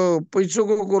 अब यो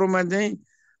पैसाको कुरोमा चाहिँ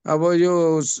अब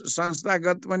यो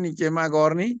संस्थागत पनि केमा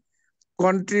गर्ने,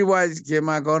 कन्ट्री वाइज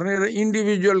केमा गर्ने र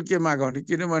इन्डिभिजुअल केमा गर्ने,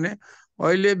 किनभने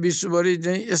अहिले विश्वभरि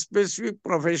चाहिँ स्पेसिफिक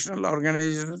प्रोफेसनल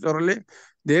अर्गनाइजेसनहरूले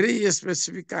धेरै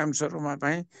स्पेसिफिक कामहरूमा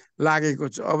चाहिँ लागेको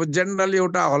छ। अब जेनरल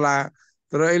एउटा होला,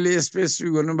 तर अहिले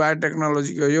स्पेसिफिक भन्नु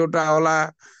बायोटेक्नोलोजीको एउटा होला,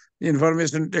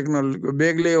 इन्फर्मेसन टेक्नोलोजीको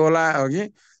बेग्लै होला, हो कि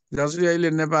जसरी अहिले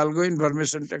नेपालको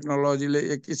इन्फर्मेसन टेक्नोलोजीले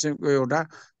एक किसिमको एउटा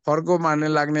फर्को मार्ने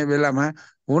लाग्ने बेलामा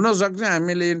हुनसक्छ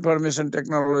हामीले इन्फर्मेसन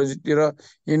टेक्नोलोजीतिर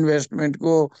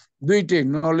इन्भेस्टमेन्टको दुइटै,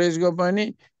 नलेजको पनि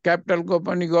क्यापिटलको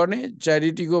पनि गर्ने,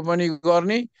 च्यारिटीको पनि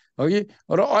गर्ने, हो कि,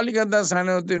 र अलिकता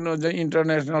सानोतिनो चाहिँ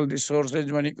इन्टरनेसनल रिसोर्सेस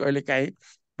पनि कहिले काहीँ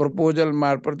प्रपोजल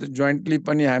मार्फत जोइन्टली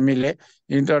पनि हामीले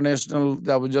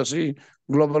इन्टरनेसनल अब जसरी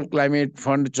ग्लोबल क्लाइमेट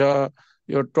फन्ड छ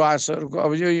यो ट्वासहरूको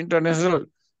अब यो इन्टरनेसनल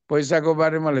पैसाको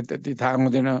बारे मलाई त्यति थाहा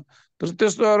हुँदैन तर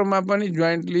त्यस्तोहरूमा पनि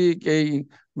जोइन्टली केही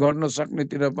गर्न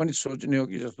सक्नेतिर पनि सोच्ने हो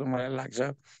कि जस्तो मलाई लाग्छ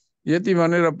यति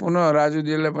भनेर पुनः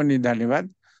राजुजीलाई पनि धन्यवाद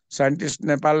साइन्टिस्ट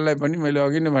नेपाललाई पनि मैले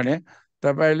अघि नै भने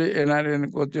तपाईँले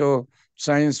एनआरएनको त्यो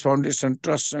साइन्स फाउन्डेसन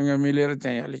ट्रस्टसँग मिलेर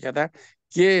चाहिँ अलिकता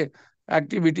के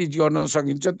एक्टिभिटिज गर्न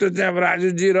सकिन्छ त्यो चाहिँ अब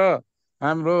राजुजी र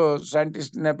हाम्रो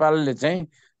साइन्टिस्ट नेपालले चाहिँ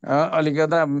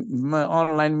अलिकता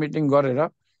अनलाइन मिटिङ गरेर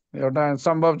एउटा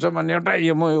सम्भव छ भने एउटा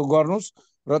यो गर्नुहोस्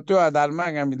र त्यो आधारमा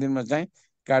आगामी दिनमा चाहिँ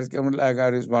कार्यक्रमलाई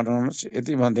अगाडि बढाउनुहोस्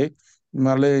यति भन्दै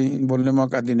मलाई बोल्ने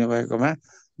मौका दिनुभएकोमा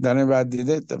धन्यवाद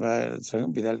दिँदै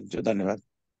तपाईँसँग बिदा लिन्छु धन्यवाद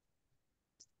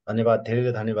धन्यवाद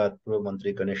धेरै धन्यवाद पूर्व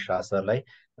मन्त्री गणेश राज सरलाई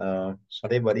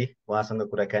सधैँभरि उहाँसँग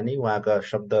कुराकानी उहाँका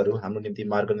शब्दहरू हाम्रो निम्ति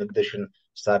मार्गनिर्देशन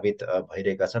साबित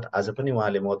भइरहेका छन् आज पनि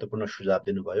उहाँले महत्त्वपूर्ण सुझाव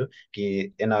दिनुभयो कि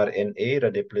एनआरएनए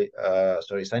र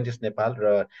साइन्टिस्ट नेपाल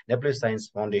र नेपाली साइन्स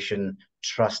फाउन्डेसन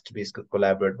ट्रस्ट बिच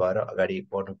कोलाबोरेट भएर अगाडि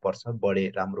बढ्नुपर्छ बढे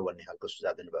राम्रो भन्ने खालको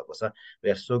सुझाव दिनुभएको छ we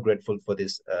are so grateful for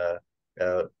this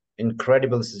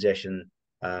incredible suggestion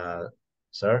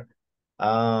sir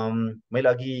मैले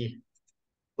अघि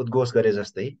उद्घोष गरे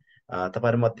जस्तै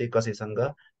तपाईहरुमध्ये कसैसँग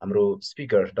हाम्रो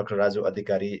स्पिकर डाक्टर राजु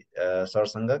अधिकारी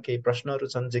सरसँग केही प्रश्नहरू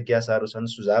छन् जिज्ञासाहरू छन्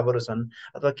सुझावहरू छन्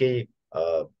अथवा केही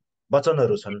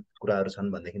वचनहरू छन् कुराहरू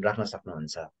छन् भनेदेखि राख्न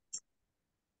सक्नुहुन्छ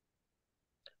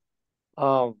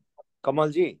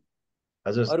कमलजी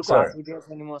हजुर अरुको हात उठेको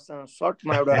छैन मसँग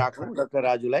सर्टमा एउटा राखौँ डाक्टर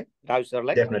राजु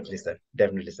सरलाई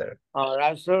definitely sir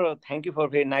Raju sir thank you for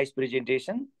very nice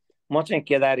presentation म चाहिँ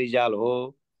केदार रिजाल हो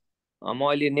म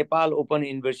अहिले नेपाल ओपन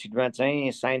युनिभर्सिटीमा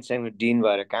चाहिँ साइन्स एन्ड डिन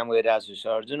भएर काम गरिरहेको छु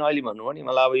सर जुन अहिले भन्नुभयो नि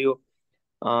मलाई अब यो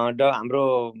हाम्रो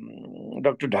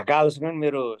डाक्टर ढकालसँग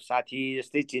मेरो साथी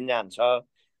जस्तै चिन्जान छ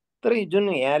तर जुन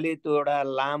यहाँले त्यो एउटा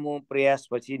लामो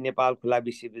प्रयासपछि नेपाल खुला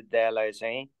विश्वविद्यालय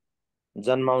चाहिँ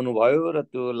जन्माउनु भयो र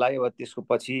त्योलाई अब त्यसको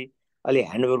पछि अलि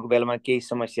ह्यान्डओभरको बेलामा केही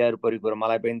समस्याहरू परेको कुरो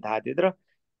मलाई पनि थाहा थियो तर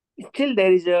स्टिल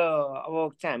देयर इज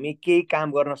अब चाहिँ हामी केही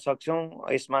काम गर्न सक्छौँ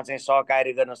यसमा चाहिँ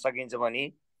सहकार्य गर्न सकिन्छ भने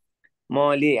म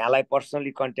अहिले यहाँलाई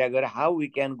पर्सनली कन्ट्याक्ट गरेर how we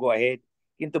can go ahead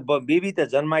किन्तु बेबी त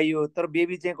जन्माइयो तर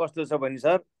बेबी चाहिँ कस्तो छ भने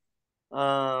सर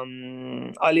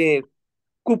अहिले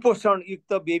कुपोषण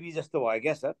युक्त बेबी जस्तो भयो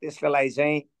क्या सर त्यसको लागि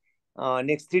चाहिँ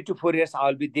next 3 to 4 years I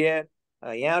will be there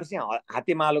यहाँहरू चाहिँ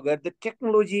हातेमालो गरेर त्यो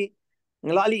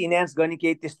टेक्नोलोजीलाई अलि इन्हान्स गर्ने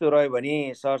केही त्यस्तो रह्यो भने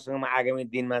सरसँग आगामी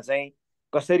दिनमा चाहिँ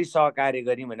कसरी सहकार्य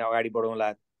गर्ने भनेर अगाडि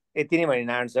बढाउँला यति नै भने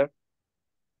नारायण सर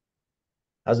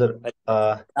हजुर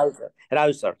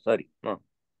Raju sir sorry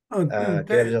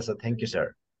thank you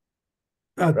sir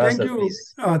thank you.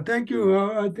 Thank you.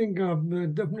 I think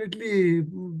definitely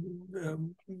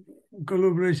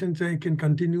collaboration can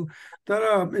continue. तर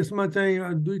यसमा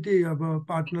चाहिँ दुईटै अब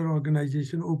पार्टनर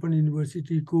अर्गनाइजेसन ओपन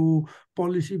युनिभर्सिटीको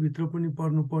पोलिसी भित्र पनि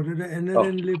पर्नु पर्यो र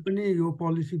एनआरएनले पनि यो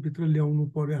पोलिसी भित्र ल्याउनु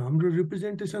पर्यो हाम्रो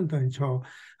रिप्रेजेन्टेसन चाहिँ छ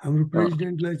हाम्रो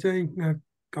प्रेसिडेन्टलाई चाहिँ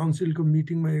काउन्सिलको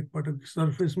मिटिङमा एकपटक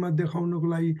सर्फेसमा देखाउनको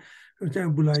लागि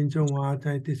चाहिँ बोलाइन्छ उहाँ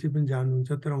चाहिँ त्यसै पनि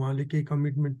जानुहुन्छ तर उहाँले केही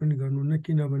कमिटमेन्ट पनि गर्नुहुन्न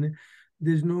किनभने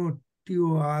there is no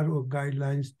TOR or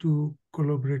guidelines to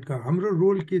collaborate का हाम्रो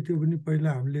रोल के थियो भने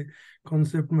पहिला हामीले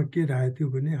कन्सेप्टमा के राखेको थियो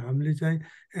भने हामीले चाहिँ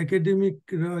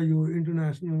एकाडेमिक र यो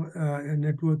इन्टरनेसनल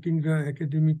नेटवर्किङ र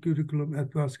एकाडेमिक क्युरिकुलम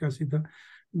एथवासकासित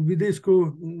विदेशको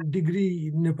डिग्री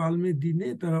नेपालमै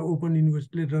दिने तर ओपन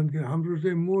युनिभर्सिटीले रन गर्ने हाम्रो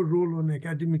चाहिँ मोर रोल अन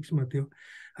एकाडेमिक्समा थियो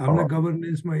हामीलाई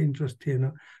गभर्नेन्समा इन्ट्रेस्ट थिएन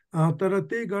तर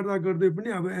त्यही गर्दा गर्दै पनि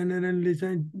अब एनआरएनले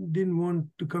चाहिँ डिडन्ट वान्ट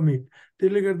टु कमिट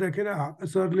त्यसले गर्दाखेरि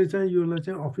सरले चाहिँ योलाई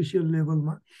चाहिँ अफिसियल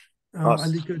लेभलमा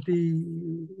अलिकति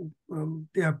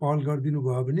त्यहाँ पहल गरिदिनु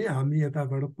भयो भने हामी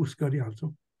यताबाट पुश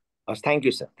गरिहाल्छौँ thank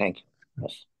you sir thank you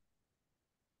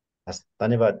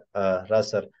धन्यवाद राज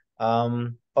सर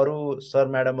अरू सर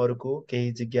म्याडमहरूको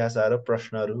केही जिज्ञासा र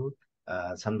प्रश्नहरू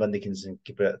छन् भनेदेखि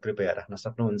कृपया राख्न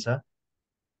सक्नुहुन्छ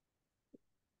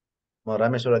म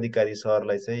रामेश्वर अधिकारी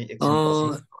सरलाई चाहिँ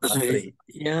एकछिन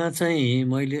यहाँ चाहिँ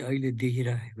मैले अहिले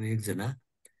देखिरहेको एकजना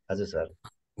हजुर सर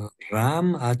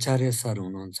राम आचार्य सर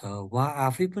हुनुहुन्छ उहाँ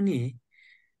आफै पनि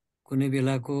कुनै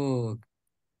बेलाको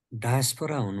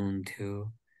डायस्पोरा हुनुहुन्थ्यो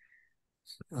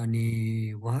अनि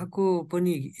उहाँको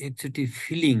पनि एकचोटि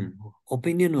फिलिङ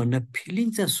ओपिनियन भन्दा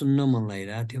फिलिङ चाहिँ सुन्न मन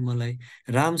लागिरहेको थियो मलाई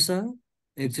राम सर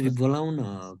एकचोटि बोलाउन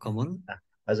कमल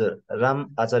हजुर राम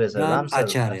आचार्य सर राम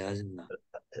आचार्य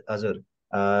हजुर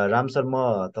राम सर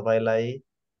म तपाईलाई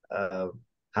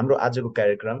हाम्रो आजको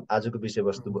कार्यक्रम आजको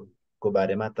विषयवस्तुको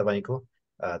बारेमा तपाईको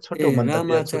छोटो मन्तव्य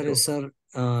राम आचार्य सर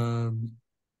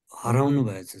हराउनु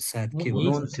भएछ सायद के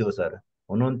हुनुहुन्थ्यो सर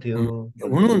हुनुहुन्थ्यो।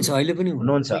 हुनुहुन्छ, अहिले पनि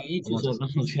हुनुहुन्छ यही छु सर,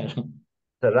 नमस्कार।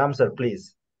 Sir Ram sir please.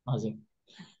 हजुर,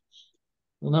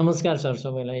 नमस्कार सर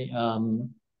सबैलाई।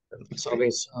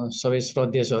 सबै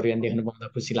श्रद्धेयहरू यहाँ देख्नु पाउँदा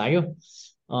खुसी लाग्यो।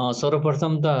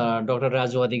 सर्वप्रथम त डाक्टर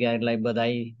राजु अधिकारीलाई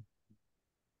बधाई,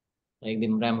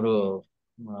 एकदम राम्रो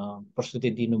प्रस्तुति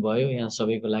दिनुभयो। यहाँ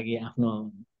सबैको लागि आफ्नो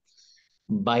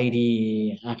बाहिरी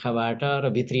आँखाबाट र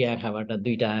भित्री आँखाबाट,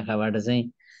 दुईटा आँखाबाट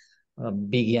चाहिँ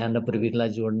विज्ञान र प्रविधिलाई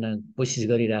जोड्न कोसिस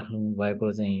गरिराख्नु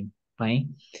भएको चाहिँ पाएँ।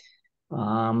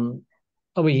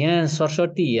 अब यहाँ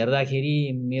सरस्वती हेर्दाखेरि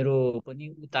मेरो पनि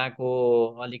उताको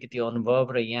अलिकति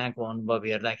अनुभव र यहाँको अनुभव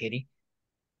हेर्दाखेरि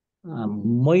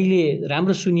मैले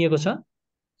राम्रो सुनिएको छ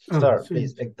सर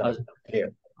प्लिज एकदम क्लियर।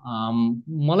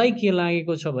 मलाई के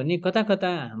लागेको छ भने कता कता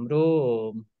हाम्रो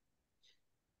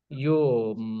यो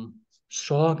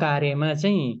सहकार्यमा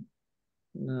चाहिँ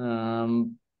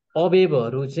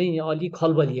अवयवहरू चाहिँ अलि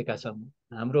खलबलिएका छन्।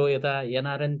 हाम्रो यता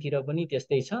एनआरएनतिर पनि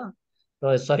त्यस्तै छ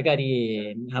र सरकारी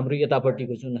हाम्रो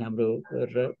यतापट्टिको जुन हाम्रो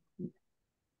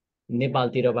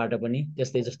नेपालतिरबाट पनि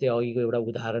त्यस्तै। जस्तै अघिको एउटा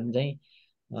उदाहरण चाहिँ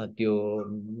त्यो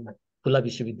खुला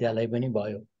विश्वविद्यालय पनि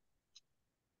भयो।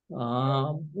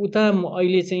 उता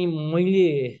अहिले चाहिँ मैले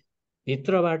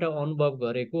भित्रबाट अनुभव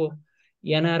गरेको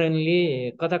एनआरएनले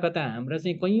कता कता हाम्रा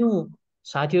चाहिँ कैयौँ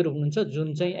साथीहरू हुनुहुन्छ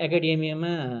जुन चाहिँ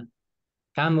एकाडेमियामा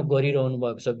काम गरिरहनु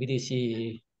भएको छ विदेशी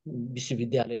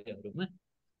विश्वविद्यालयहरूमा,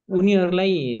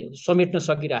 उनीहरूलाई समेट्न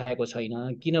सकिरहेको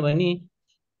छैन। किनभने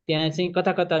त्यहाँ चाहिँ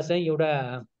कता कता चाहिँ एउटा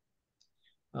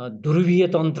ध्रुवीय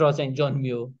तन्त्र चाहिँ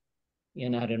जन्मियो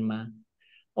एनआरएनमा।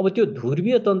 अब त्यो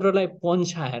ध्रुवीय तन्त्रलाई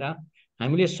पन्छाएर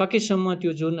हामीले सकेसम्म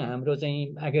त्यो जुन हाम्रो चाहिँ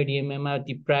एकाडेमियामा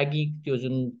ती प्राज्ञिक त्यो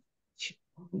जुन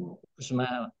उसमा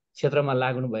क्षेत्रमा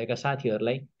लाग्नुभएका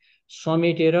साथीहरूलाई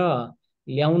समेटेर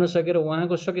ल्याउन सकेर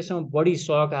उहाँको सकेसम्म बढी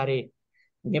सहकार्य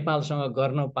नेपालसँग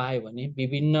गर्न पायो भने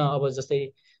विभिन्न अब जस्तै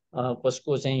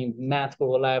कसको चाहिँ म्याथको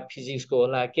होला, फिजिक्सको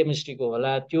होला, केमिस्ट्रीको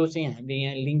होला, त्यो चाहिँ हामीले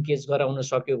यहाँ लिङ्केज गराउन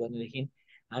सक्यो भनेदेखि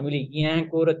हामीले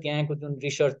यहाँको र त्यहाँको जुन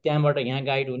रिसर्च त्यहाँबाट यहाँ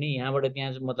गाइड हुने, यहाँबाट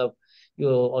त्यहाँ मतलब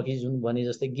यो अघि जुन भने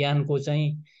जस्तै ज्ञानको चाहिँ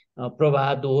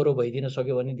प्रवाह दोहोरो भइदिन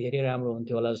सक्यो भने धेरै राम्रो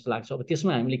हुन्थ्यो होला जस्तो लाग्छ। अब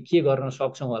त्यसमा हामीले के गर्न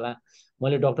सक्छौँ होला।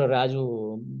 मैले डाक्टर राजु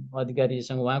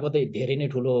अधिकारीसँग उहाँको त धेरै नै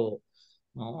ठुलो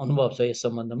अनुभव छ यस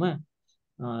सम्बन्धमा।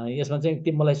 यसमा चाहिँ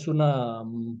त्यो मलाई सुन्न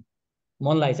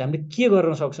मन लागेको छ। हामीले के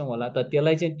गर्न सक्छौँ होला त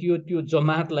त्यसलाई चाहिँ त्यो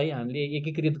जमातलाई हामीले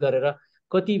एकीकृत गरेर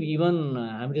कति इभन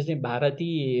हामीले चाहिँ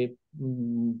भारतीय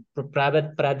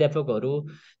प्राध्यापकहरू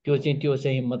त्यो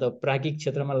चाहिँ मतलब प्राज्ञिक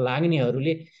क्षेत्रमा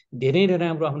लाग्नेहरूले धेरै नै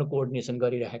राम्रो आफ्नो कोअर्डिनेसन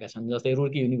गरिरहेका छन्। जस्तै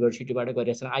रुर्की युनिभर्सिटीबाट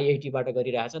गरिरहेका छन्, आइआइटीबाट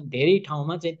गरिरहेका छन्, धेरै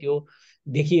ठाउँमा चाहिँ त्यो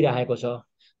देखिरहेको छ।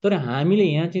 तर हामीले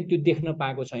यहाँ चाहिँ त्यो देख्न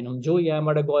पाएको छैनौँ। जो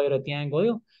यहाँबाट गएर त्यहाँ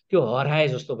गयो त्यो हराए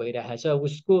जस्तो भइरहेछ।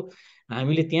 उसको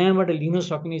हामीले त्यहाँबाट लिन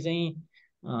सक्ने चाहिँ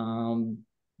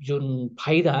जुन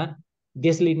फाइदा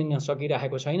देशले लिन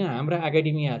सकिरहेको छैन, हाम्रा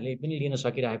एकाडेमियाहरूले पनि लिन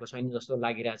सकिरहेको छैन जस्तो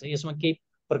लागिरहेछ। यसमा केही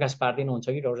प्रकाश पार्दिनुहुन्छ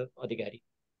कि डाक्टर अधिकारी?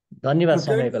 धन्यवाद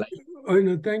समयको लागि। होइन,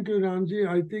 thank you Ramji.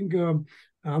 I think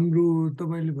हाम्रो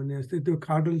तपाईँले भने जस्तै त्यो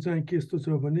खाडल चाहिँ कस्तो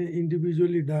छ भने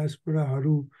इन्डिभिजुअली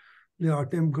डायस्पोराहरूले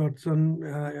अटेम्प्ट गर्छन्,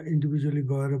 इन्डिभिजुअली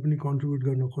गएर पनि कन्ट्रिब्युट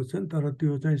गर्न खोज्छन्, तर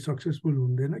त्यो चाहिँ सक्सेसफुल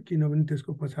हुँदैन। किनभने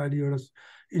त्यसको पछाडि एउटा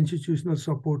इन्स्टिट्युसनल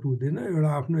सपोर्ट हुँदैन। एउटा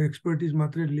आफ्नो एक्सपर्टिज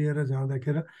मात्रै लिएर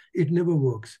जाँदाखेरि it never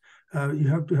works. You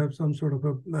have to have some sort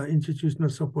of institutional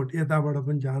support. यताबाट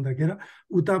पनि जाँदाखेरि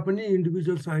उता पनि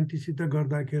इन्डिभिजुअल साइन्टिस्टसित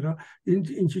गर्दाखेरि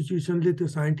इन्स्टिट्युसनले त्यो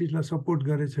साइन्टिस्टलाई सपोर्ट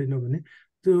गरेको छैन भने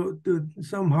त्यो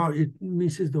somehow it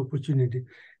Mrs the opportunity.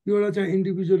 एउटा चाहिँ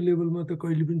इन्डिभिजुअल लेभलमा त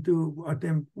कहिले पनि त्यो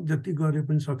अटेम्प्ट जति गरे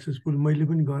पनि सक्सेसफुल, मैले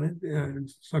पनि गरेँ,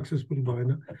 सक्सेसफुल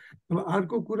भएन। अब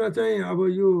अर्को कुरा चाहिँ अब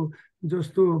यो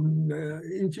जस्तो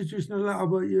इन्स्टिट्युसनललाई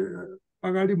अब यो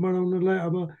अगाडि बढाउनलाई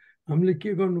अब हामीले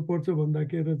के गर्नुपर्छ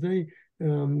भन्दाखेरि चाहिँ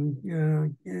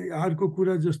अर्को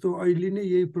कुरा जस्तो अहिले नै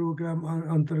यही प्रोग्राम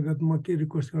अन्तर्गत म के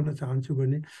रिक्वेस्ट गर्न चाहन्छु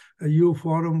भने यो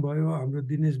फरम भयो, हाम्रो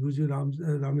दिनेश बुजु,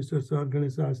 रामेश्वर सर,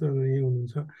 गणेश सर यही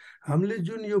हुनुहुन्छ। हामीले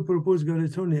जुन यो प्रपोज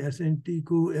गरेछौँ नि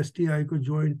एसएनटीको एसटिआईको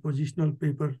जोइन्ट पोजिसनल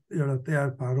पेपर एउटा तयार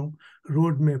पारौँ।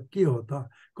 रोड म्याप के हो त,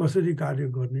 कसरी कार्य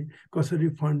गर्ने, कसरी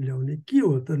फन्ड ल्याउने, के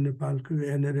हो त नेपालको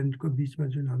एनआरएनको बिचमा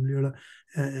जुन हामीले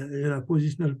एउटा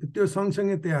पोजिसनल त्यो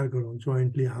सँगसँगै तयार गरौँ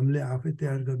जोइन्टली। हामीले आफै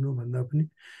तयार गर्नु भन्दा पनि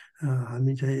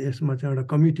हामी चाहिँ यसमा चाहिँ एउटा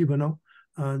कमिटी बनाऊ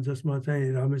जसमा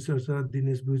चाहिँ रामेश्वर सर,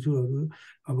 दिनेश बुजुहरू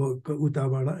अब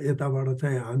उताबाट यताबाट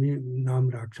चाहिँ हामी नाम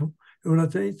राख्छौँ। एउटा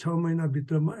चाहिँ 6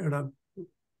 महिनाभित्रमा एउटा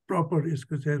प्रपर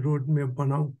यसको चाहिँ रोड म्याप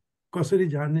बनाऊ, कसरी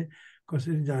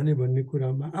जाने भन्ने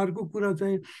कुरामा। अर्को कुरा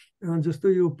चाहिँ जस्तो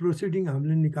यो प्रोसिडिङ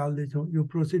हामीले निकाल्दैछौँ, यो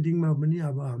प्रोसिडिङमा पनि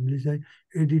अब हामीले चाहिँ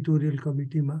एडिटोरियल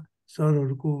कमिटीमा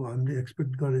सरहरूको हामीले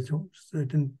expect गरेछौँ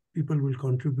certain people will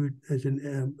contribute as an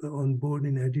on board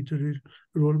in editorial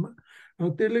रोलमा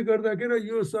त्यसले गर्दाखेरि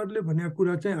यो सरले भनेको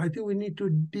कुरा चाहिँ I think we need to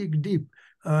dig deep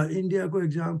इन्डियाको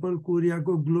एक्जाम्पल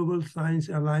कोरियाको ग्लोबल साइन्स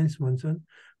एलायन्स भन्छन्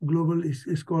global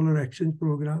scholar exchange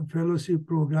programme fellowship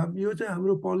programme यो चाहिँ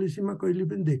हाम्रो पोलिसीमा कहिले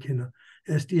पनि देखेन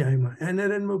एसटिआईमा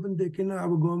एनआरएनमा पनि देखेन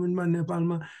अब गभर्मेन्टमा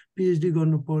नेपालमा पिएचडी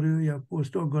गर्नु पर्यो या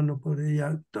पोस्टडक गर्नु पर्यो या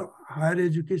हायर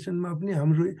एजुकेसनमा पनि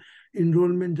हाम्रो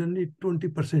इनरोलमेन्ट जन्ने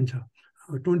 20% छ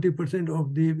 20% अफ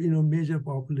द मेजर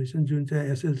पपुलेसन जुन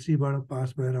चाहिँ एसएलसीबाट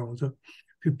पास भएर आउँछ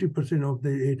 50% of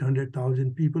the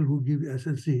 800,000 people who give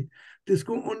SLC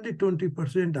त्यसको only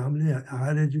 20% हामीले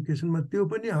हायर एजुकेसनमा त्यो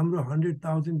पनि हाम्रो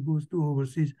 100,000 goes to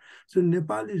overseas. So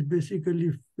Nepal is basically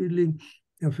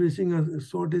facing a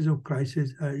shortage of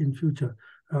crisis in future.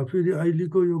 फेरि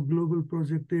अहिलेको यो ग्लोबल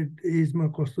प्रोजेक्टेड एजमा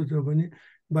कस्तो छ भने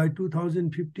by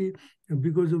 2050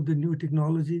 because of the new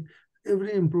technology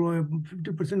every employee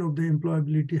 50% of the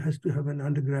employability has to have an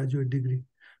undergraduate degree.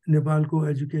 नेपालको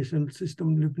education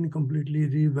सिस्टमले पनि completely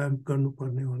revamp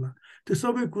गर्नुपर्ने होला त्यो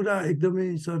सबै कुरा एकदमै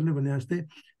सरले भने जस्तै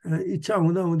इच्छा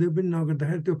हुँदा हुँदै पनि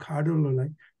नगर्दाखेरि त्यो खाडोलाई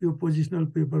यो पोजिसनल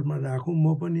पेपरमा राखौँ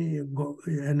म पनि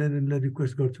एनआरएनलाई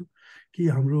रिक्वेस्ट गर्छु कि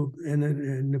हाम्रो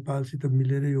नेपालसित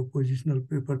मिलेर यो पोजिसनल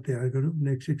पेपर तयार गरौँ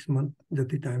नेक्स्ट 6 मन्थ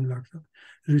जति टाइम लाग्छ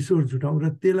रिसोर्स जुटाउँ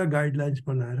र त्यसलाई गाइडलाइन्स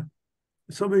बनाएर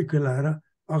सबै खेलाएर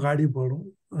अगाडि बढौँ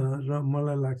र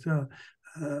मलाई लाग्छ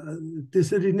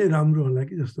त्यसरी नै राम्रो होला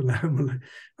कि जस्तो लाग्यो मलाई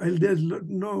अहिले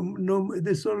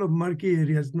there sort of murky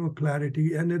areas no clarity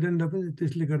एनएनलाई पनि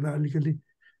त्यसले गर्दा अलिकति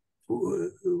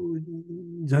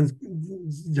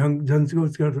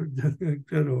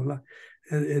झन्झन्झर होला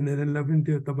एनएनलाई पनि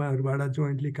त्यो तपाईँहरूबाट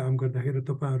जोइन्टली काम गर्दाखेरि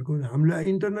तपाईँहरूको हामीलाई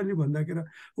इन्टरनली भन्दाखेरि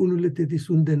उनीहरूले त्यति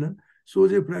सुन्दैनन्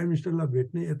सोझे प्राइम मिनिस्टरलाई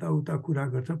भेट्ने यताउता कुरा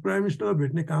गर्छ प्राइम मिनिस्टरलाई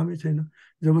भेट्ने कामै छैन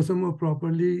जबसम्म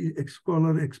प्रपरली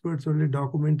स्कलर एक्सपर्ट्सहरूले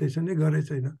डकुमेन्टेसनै गरे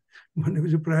छैन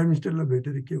भनेपछि प्राइम मिनिस्टरलाई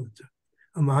भेटेर के हुन्छ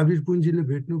महावीर पुञ्जीले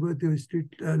भेट्नुभयो त्यो स्टेट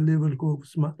लेभलको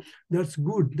उसमा that's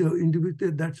good the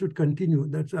individual that should continue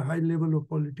that's a high level of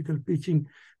political pitching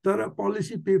तर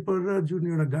पोलिसी पेपर र जुन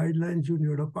एउटा गाइडलाइन जुन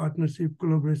एउटा पार्टनरसिप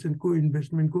कोलाबोरेसन को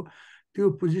इन्भेस्टमेन्टको त्यो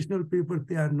पोजिसनल पेपर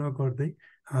तयार नगर्दै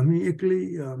हामी एक्लै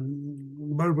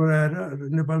बडबडाएर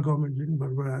नेपाल गभर्मेन्टले पनि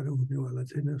बडबडाएर हुनेवाला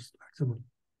छैन जस्तो लाग्छ मलाई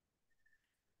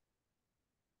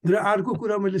र अर्को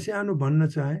कुरा मैले सानो भन्न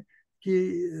चाहेँ कि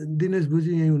दिनेश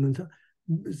भुजी यहीँ हुनुहुन्छ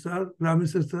sir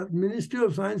Rameshwar sir ministry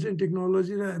of science and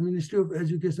technology र ministry of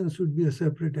education should be a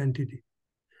separate entity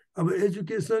अब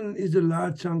education is a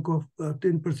large chunk of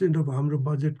 10% of हाम्रो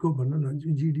बजेटको भनौँ न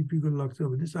जिडिपीको लक्ष्य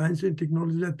भने साइन्स एन्ड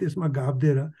टेक्नोलोजीलाई त्यसमा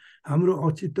घाप्दिएर हाम्रो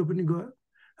औचित्य पनि गयो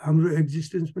हाम्रो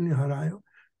एक्जिस्टेन्स पनि हरायो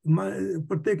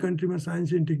प्रत्येक कन्ट्रीमा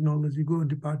साइन्स एन्ड टेक्नोलोजीको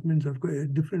डिपार्टमेन्ट्सहरूको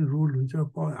डिफ्रेन्ट रोल हुन्छ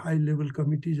हाई लेभल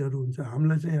कमिटिजहरू हुन्छ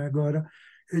हामीलाई चाहिँ यहाँ गएर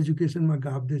एजुकेसनमा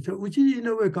घाप्दैछ which is in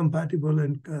a way compatible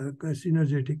and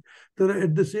synergetic तर at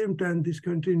the same time this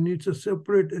country needs a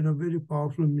separate and a very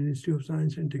powerful ministry of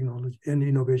science and technology and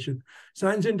innovation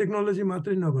science and technology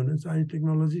मात्रै नभनौँ science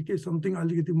technology के something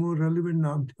अलिकति more relevant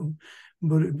नाम थियो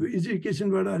बरु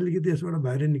एजुकेसनबाट अलिकति यसबाट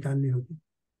बाहिर निकाल्ने हो कि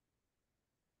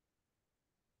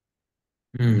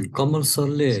कमल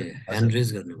सरले ह्यान्ड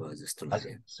रेज गर्नुभयो जस्तो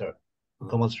लाग्यो सर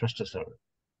कमल श्रेष्ठ सर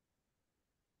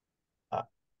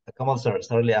कमल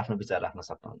सरले आफ्नो विचार राख्न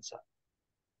सक्नुहुन्छ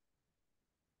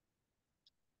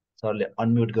सरले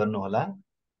अनम्युट गर्नुहोला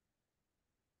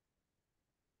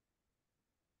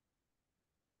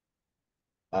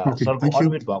सरको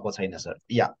अनम्युट भएको छैन सर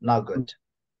या नाउ गुड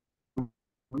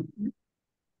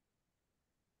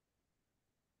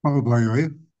भयो है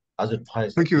हजुर भयो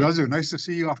Thank you, Raju. Nice to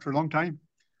see you after a long time.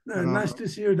 Nice to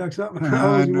see you, Dr. I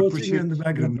was And watching you in the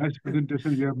background. The nice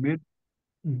presentation you have made.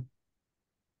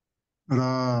 र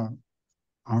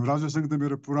राजुसँग त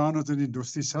मेरो पुरानो चाहिँ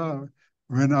दोस्ती छ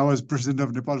when I was president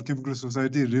of Nepal Chemical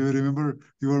Society. Do you remember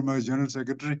you were my general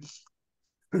secretary?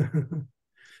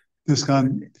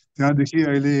 त्यसकारण त्यहाँदेखि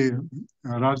अहिले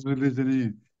राजुले चाहिँ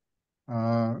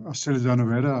अस्ट्रेलिया जानु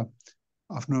भएर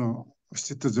आफ्नो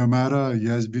अस्तित्व जमाएर he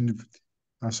has been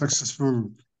a successful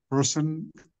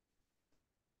person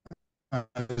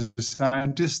as a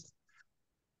scientist.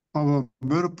 अब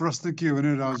मेरो प्रश्न के हो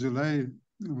भने राजुलाई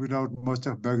without much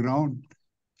of background,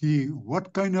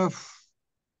 what kind of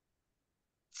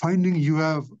finding you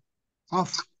have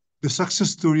of the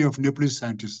success story of Nepalese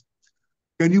scientists?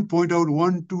 Can you point out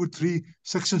 1, 2, 3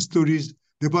 success stories?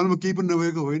 नेपालमा केही पनि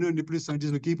नभएको होइन नेपाली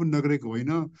साइन्टिस्टले केही पनि नगरेको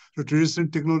होइन र ट्रेडिसनल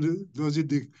टेक्नोलोजी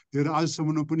लिएर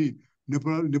आजसम्म पनि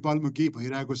नेपालमा केही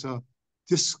भइरहेको छ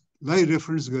त्यसलाई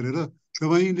रेफरेन्स गरेर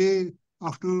तपाईँले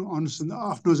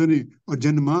आफ्नो चाहिँ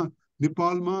अध्ययनमा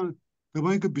नेपालमा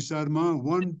तपाईँको विचारमा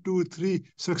 1, 2, 3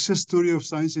 success story of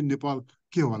science in Nepal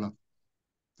के होला?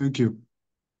 Thank you.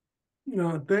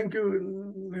 No, thank you,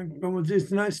 Kamalji.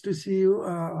 It's nice to see you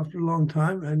after a long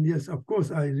time. And yes, of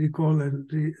course, I recall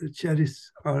and cherish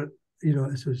our,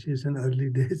 association early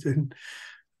days, and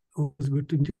it was good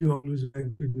to meet you. Always back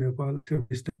to Nepal.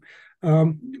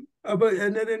 अब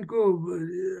एनआरएनको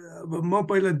म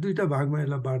पहिला दुईटा भागमा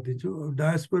यसलाई बाँडिदिन्छु.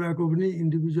 डायस्पोराको पनि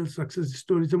individual success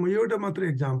story चाहिँ म एउटा मात्र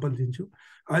एक्जाम्पल दिन्छु.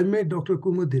 I met doctor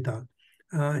Kumud Dhital.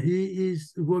 He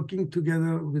is working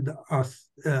together with us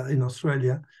in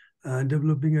Australia,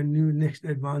 developing a new next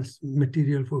advanced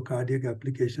material for cardiac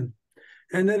application.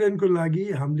 NRN को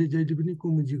लागि हामीले जहिले पनि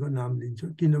कुमुजीको नाम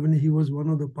लिन्छौँ किनभने he was one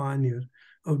of the pioneers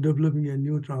of developing a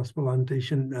new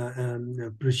transplantation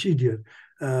procedure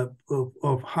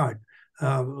of heart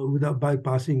without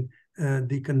bypassing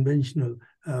the conventional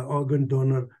organ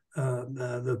donor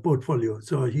the portfolio.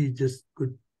 So he just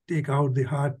could take out the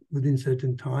heart within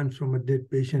certain times from a dead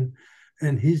patient,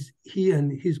 and he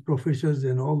and his professors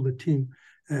and all the team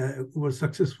were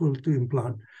successful to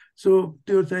implant. So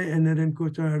त्यो चाहिँ NRN को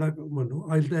चाहिँ एउटा भनौँ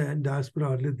अहिले त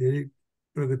डायस्पोराहरूले धेरै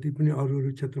प्रगति पनि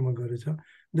अरू क्षेत्रमा गरेछ.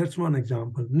 That's one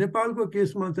example. नेपालको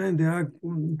केसमा चाहिँ there are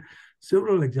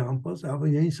several examples. अब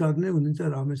यही सर नै हुनुहुन्छ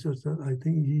Rameshwar sir. I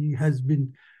think he has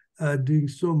been doing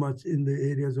so much in the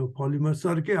areas of polymer.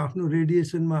 Sarke after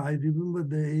radiation, I remember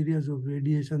the areas of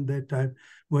radiation that time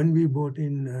when we bought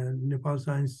in Nepal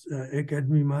Science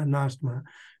Academy, NASTMA,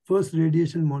 first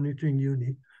radiation monitoring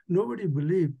unit. Nobody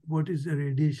believed what is the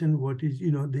radiation, what is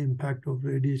the impact of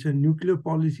radiation. Nuclear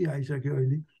policy आइसक्यो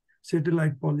अहिले,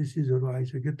 satellite policies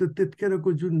आइसक्यो. त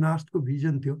त्यतिखेरको जुन नास्टको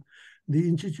vision थियो, the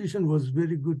institution was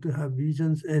very good to have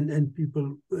visions and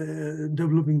people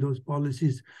developing those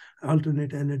policies,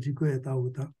 alternate energy ko eta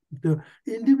uta.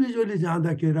 Individually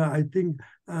जाँदाखेरि I think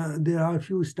there are a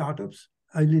few startups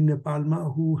in Nepal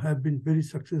who have been very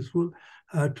successful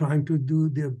trying to do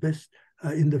their best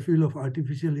in the field of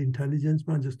artificial intelligence.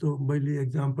 जस्तो मैले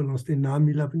example अस्ति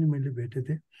नामिला पनि मैले भेटे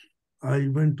थिएँ. I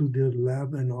went to their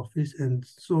lab and office and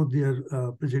saw their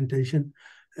presentation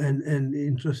and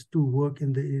interest to work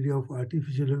in the area of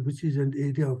artificial, which is an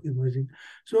area of emerging.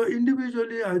 So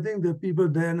individually, I think the people,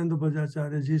 Dayananda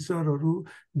Bajacharya, Sir,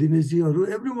 Dinesh,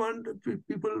 everyone,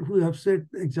 people who have set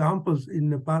examples in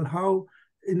Nepal, how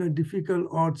in a difficult,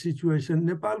 odd situation,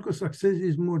 Nepal's success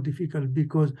is more difficult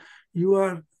because you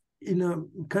are in a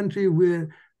country where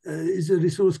is a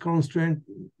resource constraint.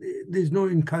 There's no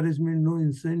encouragement, no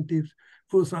incentives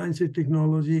for science and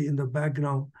technology in the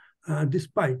background,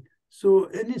 despite. So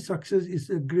any success is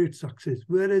a great success.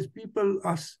 Whereas people,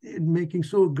 us making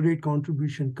so great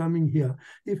contribution coming here,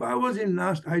 if I was in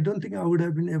NAST, I don't think I would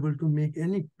have been able to make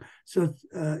any such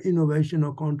innovation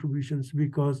or contributions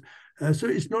because, so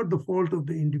it's not the fault of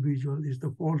the individual, it's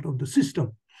the fault of the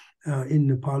system. In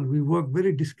Nepal, we work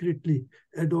very discreetly.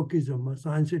 Advocism,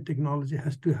 science and technology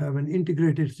has to have an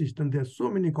integrated system. There are so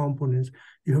many components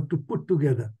you have to put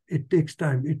together. It takes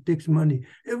time, it takes money,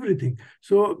 everything.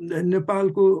 So Nepal,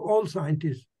 all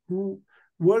scientists who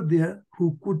were there,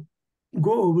 who could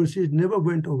go overseas, never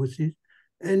went overseas,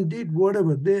 and did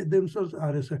whatever, they themselves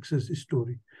are a success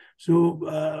story. So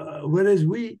whereas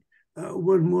we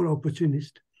were more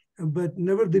opportunist, but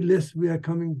nevertheless, we are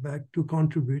coming back to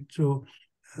contribute. So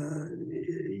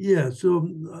so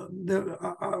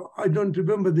I don't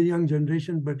remember the young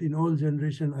generation, but in all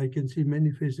generation, I can see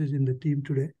many faces in the team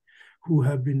today who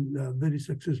have been very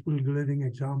successful, glaring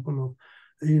example of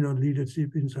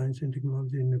leadership in science and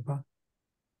technology in Nepal.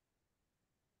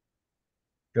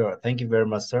 Sure, thank you very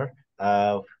much, sir.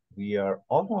 We are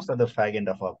almost at the fag end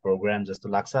of our program. जस्तो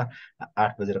लाग्छ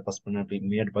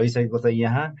 8:55 भइसकेको छ.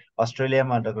 यहाँ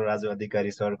अस्ट्रेलियामा doctor Raju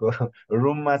अधिकारी सरको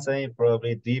रुममा चाहिँ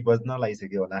probably 2 बज्न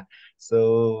लागिसक्यो होला.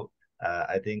 So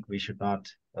I think we should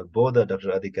not bother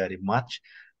Dr. Adhikari much.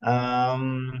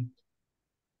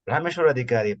 Rameshwar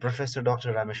Adhikari, professor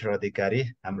doctor Rameshwar अधिकारी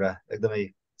हाम्रा एकदमै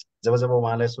जब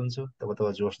उहाँलाई सुन्छु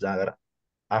तब जोश जागर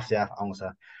आफै आउँछ.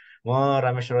 म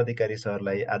रामेश्वर अधिकारी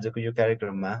सरलाई आजको यो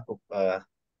कार्यक्रममा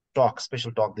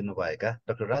स्पेशल टक दिनुभएका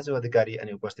डाक्टर राजु अधिकारी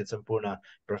अनि उपस्थित सम्पूर्ण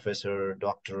प्रोफेसर,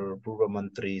 डाक्टर, पूर्व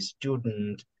मन्त्री,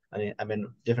 स्टुडेन्ट अनि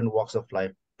डिफरेन्ट वक्स अफ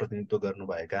लाइफ प्रतिनिधित्व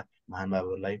गर्नुभएका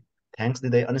महानुभावहरूलाई थ्याङ्क्स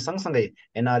दिँदै अनि सँगसँगै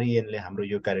एनआरइएनले हाम्रो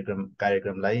यो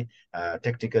कार्यक्रमलाई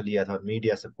टेक्निकली अथवा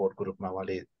मिडिया सपोर्टको रूपमा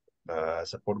उहाँले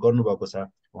सपोर्ट गर्नुभएको छ.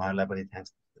 उहाँहरूलाई पनि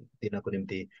थ्याङ्क्स दिनको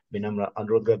निम्ति विनम्र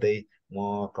अनुरोध गर्दै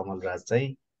म कमल राज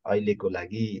चाहिँ अहिलेको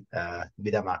लागि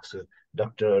बिदा माग्छु.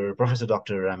 Professor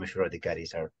doctor Rameshwar Adhikari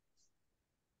sir.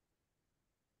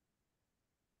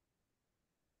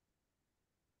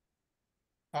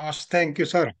 Thank you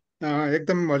sir.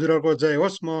 एकदम हजुरहरूको जय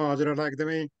होस्. म हजुरहरूलाई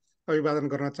एकदमै अभिवादन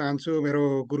गर्न चाहन्छु। मेरो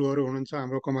गुरुहरू हुनुहुन्छ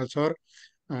हाम्रो कमल सर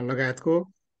लगायतको,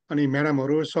 अनि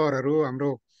म्याडमहरू, सरहरू, हाम्रो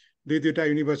दुईवटा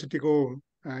युनिभर्सिटीको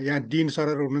यहाँ डिन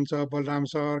सरहरू हुनुहुन्छ, बलराम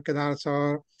सर, केदार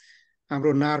सर,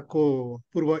 हाम्रो नार्कको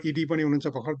पूर्व इडी पनि हुनुहुन्छ,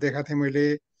 भर्खर देखाएको थिएँ मैले।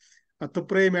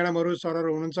 थुप्रै म्याडमहरू, सरहरू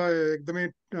हुनुहुन्छ, एकदमै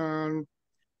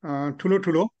ठुलो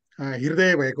ठुलो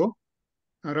हृदय भएको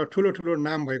र ठुलो ठुलो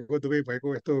नाम भएको, दुवै भएको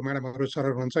यस्तो म्याडमहरू,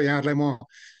 सरहरू हुनुहुन्छ। यहाँहरूलाई म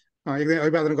एकदमै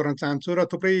अभिवादन गर्न चाहन्छु। र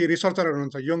थुप्रै रिसर्चरहरू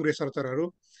हुनुहुन्छ, यङ रिसर्चरहरू,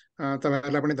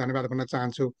 तपाईँहरूलाई पनि धन्यवाद भन्न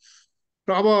चाहन्छु।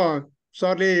 र अब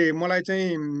सरले मलाई चाहिँ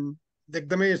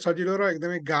एकदमै सजिलो र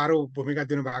एकदमै गाह्रो भूमिका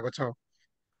दिनुभएको छ।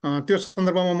 त्यो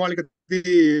सन्दर्भमा म अलिकति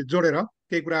जोडेर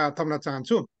केही कुरा थप्न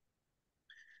चाहन्छु।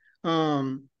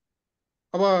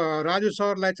 अब राजु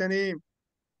सरलाई चाहिँ नि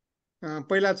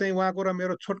पहिला चाहिँ उहाँको र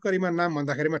मेरो छोटकरीमा नाम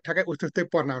भन्दाखेरिमा ठ्याक्कै उस्तै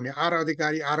पर्न आउने, आर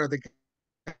अधिकारी, आर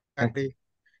अधिकारी।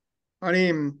 अनि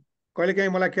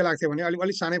कहिलेकाहीँ मलाई के लाग्थ्यो भने अलिक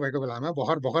अलिक सानै भएको बेलामा,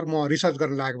 भर्खर भर्खर म रिसर्च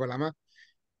गर्न लागेको बेलामा,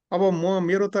 अब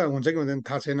मेरो त हुन्छ कि हुँदैन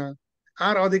थाहा छैन,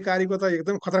 आर अधिकारीको त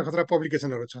एकदम खतरा खतरा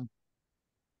पब्लिकेसनहरू छन्।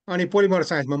 अनि पोलिमर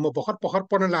साइन्समा म भर्खर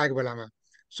पढ्न लागेको बेलामा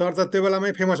सर त त्यो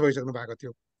बेलामै फेमस भइसक्नु भएको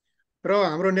थियो। र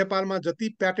हाम्रो नेपालमा जति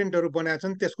प्याटेन्टहरू बनाएका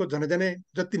छन् त्यसको झनै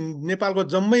जति नेपालको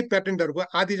जम्मै प्याटेन्टहरूको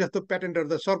आधी जस्तो प्याटेन्टहरू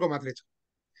त सरको मात्रै छ।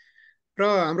 र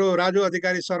हाम्रो राजु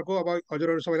अधिकारी सरको, अब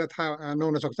हजुरहरू सबैलाई थाहा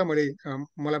नहुन सक्छ,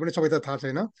 मलाई पनि सबै त थाहा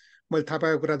छैन, मैले थाहा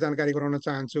पाएको कुरा जानकारी गराउन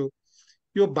चाहन्छु।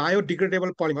 यो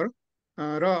बायोडिग्रेडेबल पोलिमर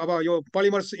र अब यो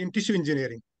पोलिमर्स इन टिस्यु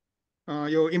इन्जिनियरिङ,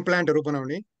 यो इम्प्लान्टहरू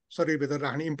बनाउने, शरीरभित्र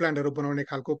राख्ने इम्प्लान्टहरू बनाउने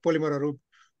खालको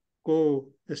पोलिमरहरूको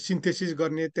सिन्थेसिस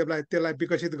गर्ने, त्यसलाई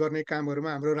विकसित गर्ने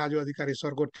कामहरूमा हाम्रो राजु अधिकारी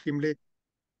सरको टिमले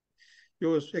यो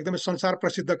एकदमै संसार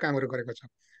प्रसिद्ध कामहरू गरेको छ।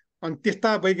 अनि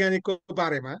त्यस्ता वैज्ञानिकको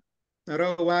बारेमा र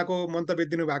उहाँको मन्तव्य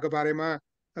दिनुभएको बारेमा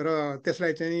र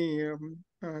त्यसलाई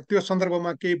चाहिँ त्यो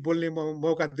सन्दर्भमा केही बोल्ने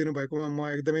मौका दिनुभएकोमा म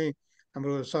एकदमै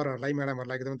हाम्रो सरहरूलाई,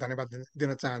 म्याडमहरूलाई एकदमै धन्यवाद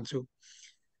दिन चाहन्छु।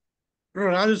 र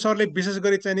राजु सरले विशेष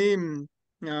गरी चाहिँ नि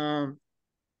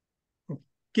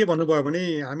के भन्नुभयो भने,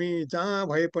 हामी जहाँ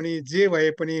भए पनि, जे भए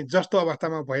पनि, जस्तो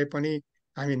अवस्थामा भए पनि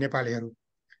हामी नेपालीहरू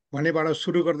भन्नेबाट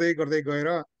सुरु गर्दै गर्दै गएर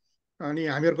अनि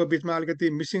हामीहरूको बिचमा अलिकति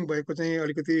मिसिङ भएको चाहिँ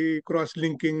अलिकति क्रस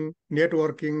लिङ्किङ,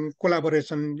 नेटवर्किङ,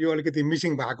 कोलाबोरेसन यो अलिकति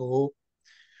मिसिङ भएको हो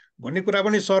भन्ने कुरा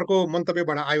पनि सरको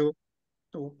मन्तव्यबाट आयो।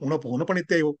 हुनु पनि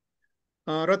त्यही हो।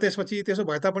 र त्यसपछि त्यसो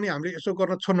भए तापनि हामीले यसो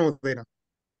गर्न छोड्नु हुँदैन,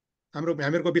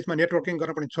 हामीहरूको बिचमा नेटवर्किङ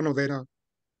गर्न पनि छोड्नु हुँदैन।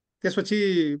 त्यसपछि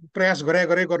प्रयास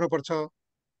गरे गर्नुपर्छ।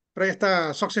 र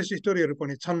यस्ता सक्सेस स्टोरीहरू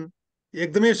पनि छन्,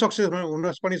 एकदमै सक्सेस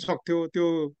हुन पनि सक्थ्यो, त्यो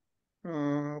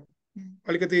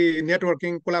अलिकति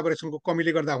नेटवर्किङ कोलाबोरेसनको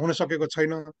कमीले गर्दा हुन सकेको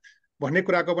छैन भन्ने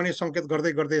कुराको पनि सङ्केत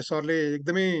गर्दै गर्दै सरले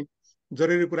एकदमै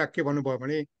जरुरी कुरा के भन्नुभयो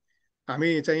भने, हामी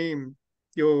चाहिँ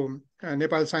यो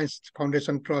नेपाल साइन्स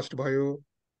फाउन्डेसन ट्रस्ट भयो,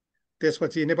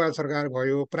 त्यसपछि नेपाल सरकार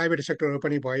भयो, प्राइभेट सेक्टरहरू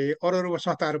पनि भए, अरू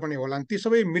संस्थाहरू पनि होलान्, ती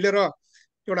सबै मिलेर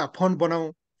एउटा फन्ड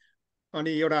बनाऊ,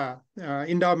 अनि एउटा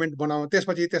इन्डाउमेन्ट बनाऊ,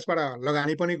 त्यसपछि त्यसबाट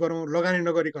लगानी पनि गरौँ, लगानी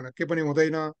नगरिकन के पनि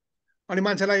हुँदैन। अनि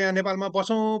मान्छेलाई यहाँ नेपालमा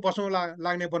बसौँ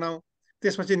लाग्ने बनाऊ,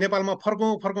 त्यसपछि नेपालमा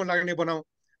फर्कौँ लाग्ने बनाऊ।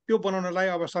 त्यो बनाउनलाई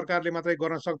अब सरकारले मात्रै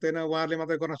गर्न सक्दैन, उहाँहरूले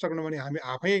मात्रै गर्न सक्नु भने हामी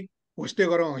आफै हुस्टे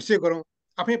गरौँ,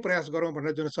 आफै प्रयास गरौँ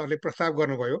भनेर जुन सरले प्रस्ताव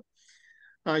गर्नुभयो,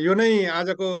 यो नै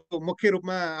आजको मुख्य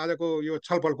रूपमा आजको यो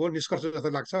छलफलको निष्कर्ष जस्तो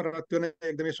लाग्छ र त्यो नै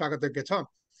एकदमै स्वागतयोग्य छ।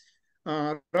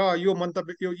 र यो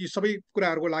मन्तव्य, यी सबै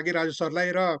कुराहरूको लागि राजु सरलाई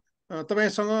र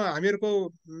तपाईँसँग हामीहरूको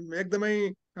एकदमै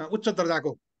उच्च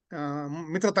दर्जाको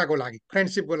मित्रताको लागि,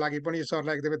 फ्रेन्डसिपको लागि पनि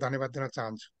सरलाई एकदमै धन्यवाद दिन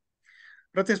चाहन्छु।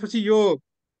 र त्यसपछि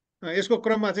यसको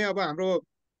क्रममा चाहिँ अब हाम्रो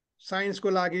साइन्सको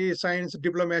लागि, साइन्स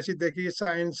डिप्लोमेसीदेखि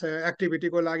साइन्स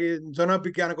एक्टिभिटीको लागि,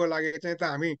 जनविज्ञानको लागि चाहिँ त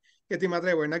हामी यति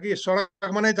मात्रै होइन कि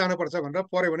सडकमा नै जानुपर्छ भनेर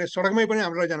पर्यो भने सडकमै पनि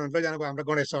हाम्रो लैजानुभयो हाम्रो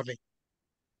गणेश सरले।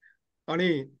 अनि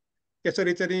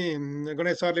यसरी चाहिँ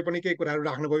गणेश सरले पनि केही कुराहरू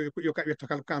राख्नुभयो, यो यस्तो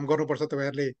खालको काम गर्नुपर्छ,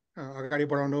 तपाईँहरूले अगाडि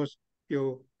बढाउनुहोस्,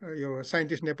 यो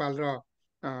साइन्टिस्ट नेपाल र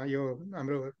यो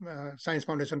हाम्रो साइन्स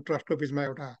फाउन्डेसन ट्रस्टको बिचमा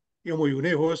एउटा एमओयू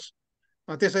नै होस्।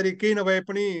 त्यसरी केही नभए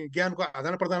पनि ज्ञानको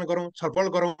आदान प्रदान गरौँ, छलफल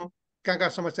गरौँ, कहाँ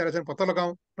समस्याहरू छन् पत्ता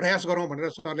लगाउँ, प्रयास गरौँ भनेर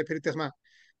सरले फेरि त्यसमा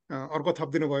अर्को थप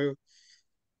दिनुभयो।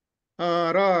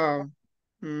 र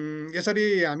यसरी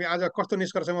हामी आज कस्तो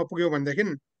निष्कर्षमा पुग्यौँ भनेदेखि,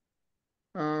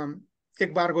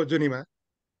 एक बारको जुनीमा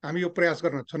हामी यो प्रयास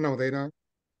गर्न छोड्न हुँदैन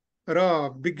र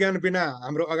विज्ञान बिना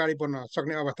हाम्रो अगाडि बढ्न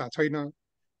सक्ने अवस्था छैन।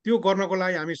 त्यो गर्नको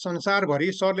लागि हामी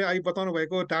संसारभरि, सरले अहिले बताउनु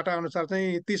भएको डाटा अनुसार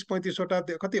चाहिँ 30-35वटा,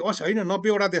 कति 80 होइन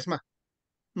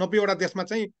 90वटा देशमा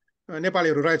चाहिँ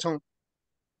नेपालीहरू रहेछौँ,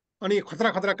 अनि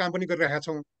खतरा काम पनि गरिरहेका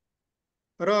छौँ।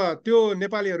 र त्यो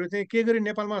नेपालीहरू चाहिँ के गरी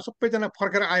नेपालमा सबैजना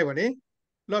फर्केर आयो भने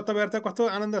ल तपाईँहरू त कस्तो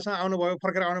आनन्दसँग आउनुभयो,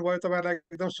 फर्केर आउनुभयो, तपाईँहरूलाई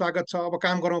एकदम स्वागत छ, अब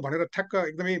काम गरौँ भनेर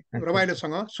ठ्याक्क एकदमै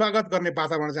रमाइलोसँग स्वागत गर्ने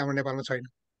वातावरण चाहिँ हाम्रो नेपालमा छैन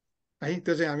है।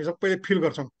 त्यो चाहिँ हामी सबैले फिल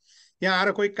गर्छौँ। यहाँ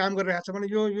आएर कोही काम गरिरहेको छ भने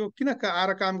यो किन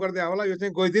आएर काम गर्दै होला, यो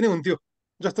चाहिँ गइदिनै हुन्थ्यो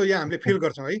जस्तो यहाँ हामीले फिल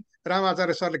गर्छौँ है। राम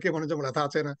आचार्य सरले के भन्नुहुन्छ मलाई थाहा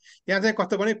छैन। यहाँ चाहिँ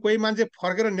कस्तो भने कोही मान्छे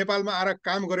फर्केर नेपालमा आएर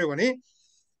काम गर्यो भने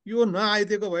यो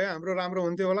नआइदिएको भए हाम्रो राम्रो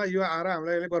हुन्थ्यो होला, यो आएर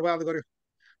हामीलाई यसले बर्बाद गर्यो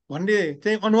भन्ने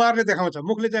चाहिँ अनुहारले देखाउँछ।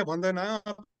 मुखले चाहिँ भन्दैन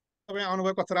तपाईँ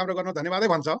आउनुभयो कस्तो राम्रो गर्नु धन्यवादै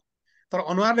भन्छ, तर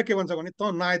अनुहारले के भन्छ भने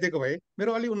त नआइदिएको भए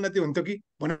मेरो अलि उन्नति हुन्थ्यो कि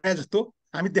भने जस्तो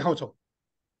हामी देखाउँछौँ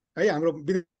है हाम्रो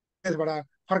विदेशबाट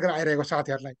फर्केर आइरहेको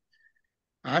साथीहरूलाई।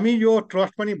 हामी यो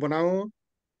ट्रस्ट पनि बनाऊ,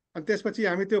 अनि त्यसपछि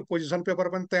हामी त्यो पोजिसन पेपर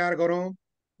पनि तयार गरौँ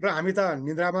र हामी त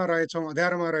निद्रामा रहेछौँ,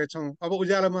 अँध्यारोमा रहेछौँ, अब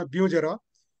उज्यालोमा बिउजेर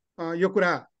यो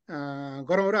कुरा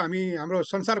गरौँ र हामी हाम्रो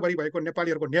संसारभरि भएको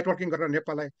नेपालीहरूको नेटवर्किङ गरेर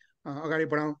नेपाललाई अगाडि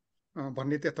बढाउँ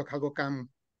भन्ने त्यस्तो खालको काम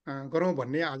गरौँ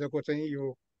भन्ने आजको चाहिँ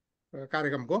यो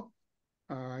कार्यक्रमको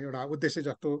एउटा उद्देश्य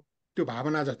जस्तो, त्यो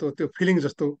भावना जस्तो, त्यो फिलिङ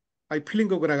जस्तो है।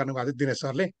 फिलिङको कुरा गर्नुभएको थियो दिनेश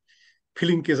सरले,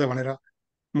 फिलिङ के छ भनेर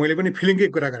मैले पनि फिलिङकै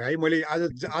कुरा गरेँ है। मैले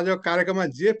आज कार्यक्रममा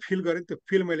जे फिल गरेँ त्यो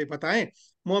फिल मैले बताएँ।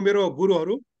 म मेरो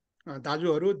गुरुहरू,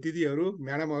 दाजुहरू, दिदीहरू,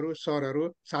 म्याडमहरू, सरहरू,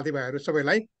 साथीभाइहरू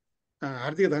सबैलाई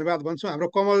हार्दिक धन्यवाद भन्छु। हाम्रो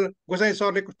कमल गोसाई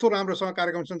सरले कस्तो राम्रोसँग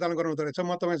कार्यक्रम सञ्चालन गर्नुहुँदो रहेछ,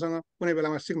 म तपाईँसँग कुनै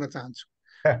बेलामा सिक्न चाहन्छु।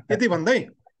 यति भन्दै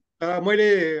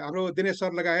मैले हाम्रो दिनेश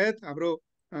सर लगायत हाम्रो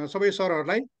सबै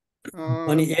सरहरूलाई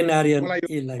अनि मलाई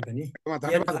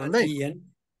धन्यवाद भन्दै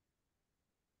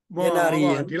म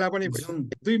अब ढिला पनि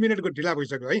 2 मिनटको ढिला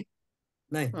भइसक्यो है।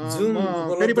 म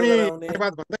फेरि पनि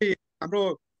धन्यवाद भन्दै हाम्रो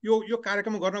यो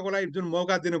कार्यक्रम गर्नको लागि जुन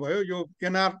मौका दिनुभयो यो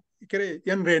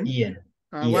एनरेन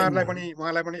उहाँलाई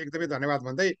पनि एकदमै धन्यवाद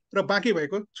भन्दै र बाँकी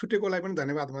भएको छुटेकोलाई पनि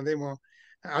धन्यवाद भन्दै म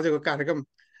आजको कार्यक्रम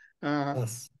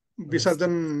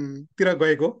विसर्जनतिर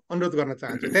गएको अनुरोध गर्न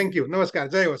चाहन्छु। थ्याङ्क यू, नमस्कार,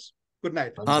 जय होस्, गुड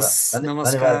नाइट।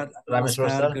 धन्यवाद रामेश्वर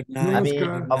सर। हामी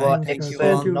अब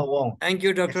 109औं thank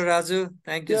you doctor Raju,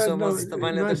 thank you so much.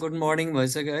 तपाईँले त गुड मर्निङ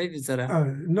भइसक्यो है बिचरा।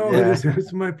 No,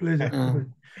 it's my pleasure.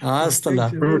 हस् त ल,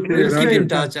 we'll keep in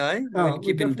touch है, we'll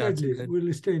keep in touch.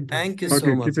 We'll stay in touch. Thank you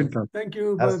so much. Thank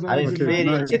you, bye-bye.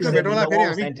 भेटौँला फेरि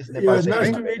हामी। Yeah,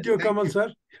 nice to meet you, Kamal sir.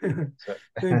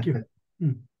 Thank you.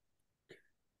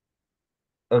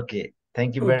 Okay,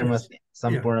 thank you very much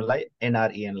सम्पूर्णलाई,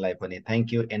 एनआरइएनलाई पनि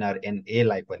thank you,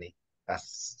 एनआरएनएलाई पनि।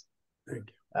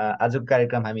 आजको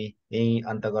कार्यक्रम हामी यही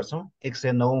अन्त गर्छौँ।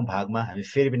 109औं भागमा हामी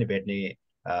फेरि पनि भेट्ने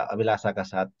अभिलाषाका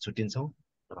साथ छुट्टिन्छौँ।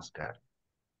 नमस्कार।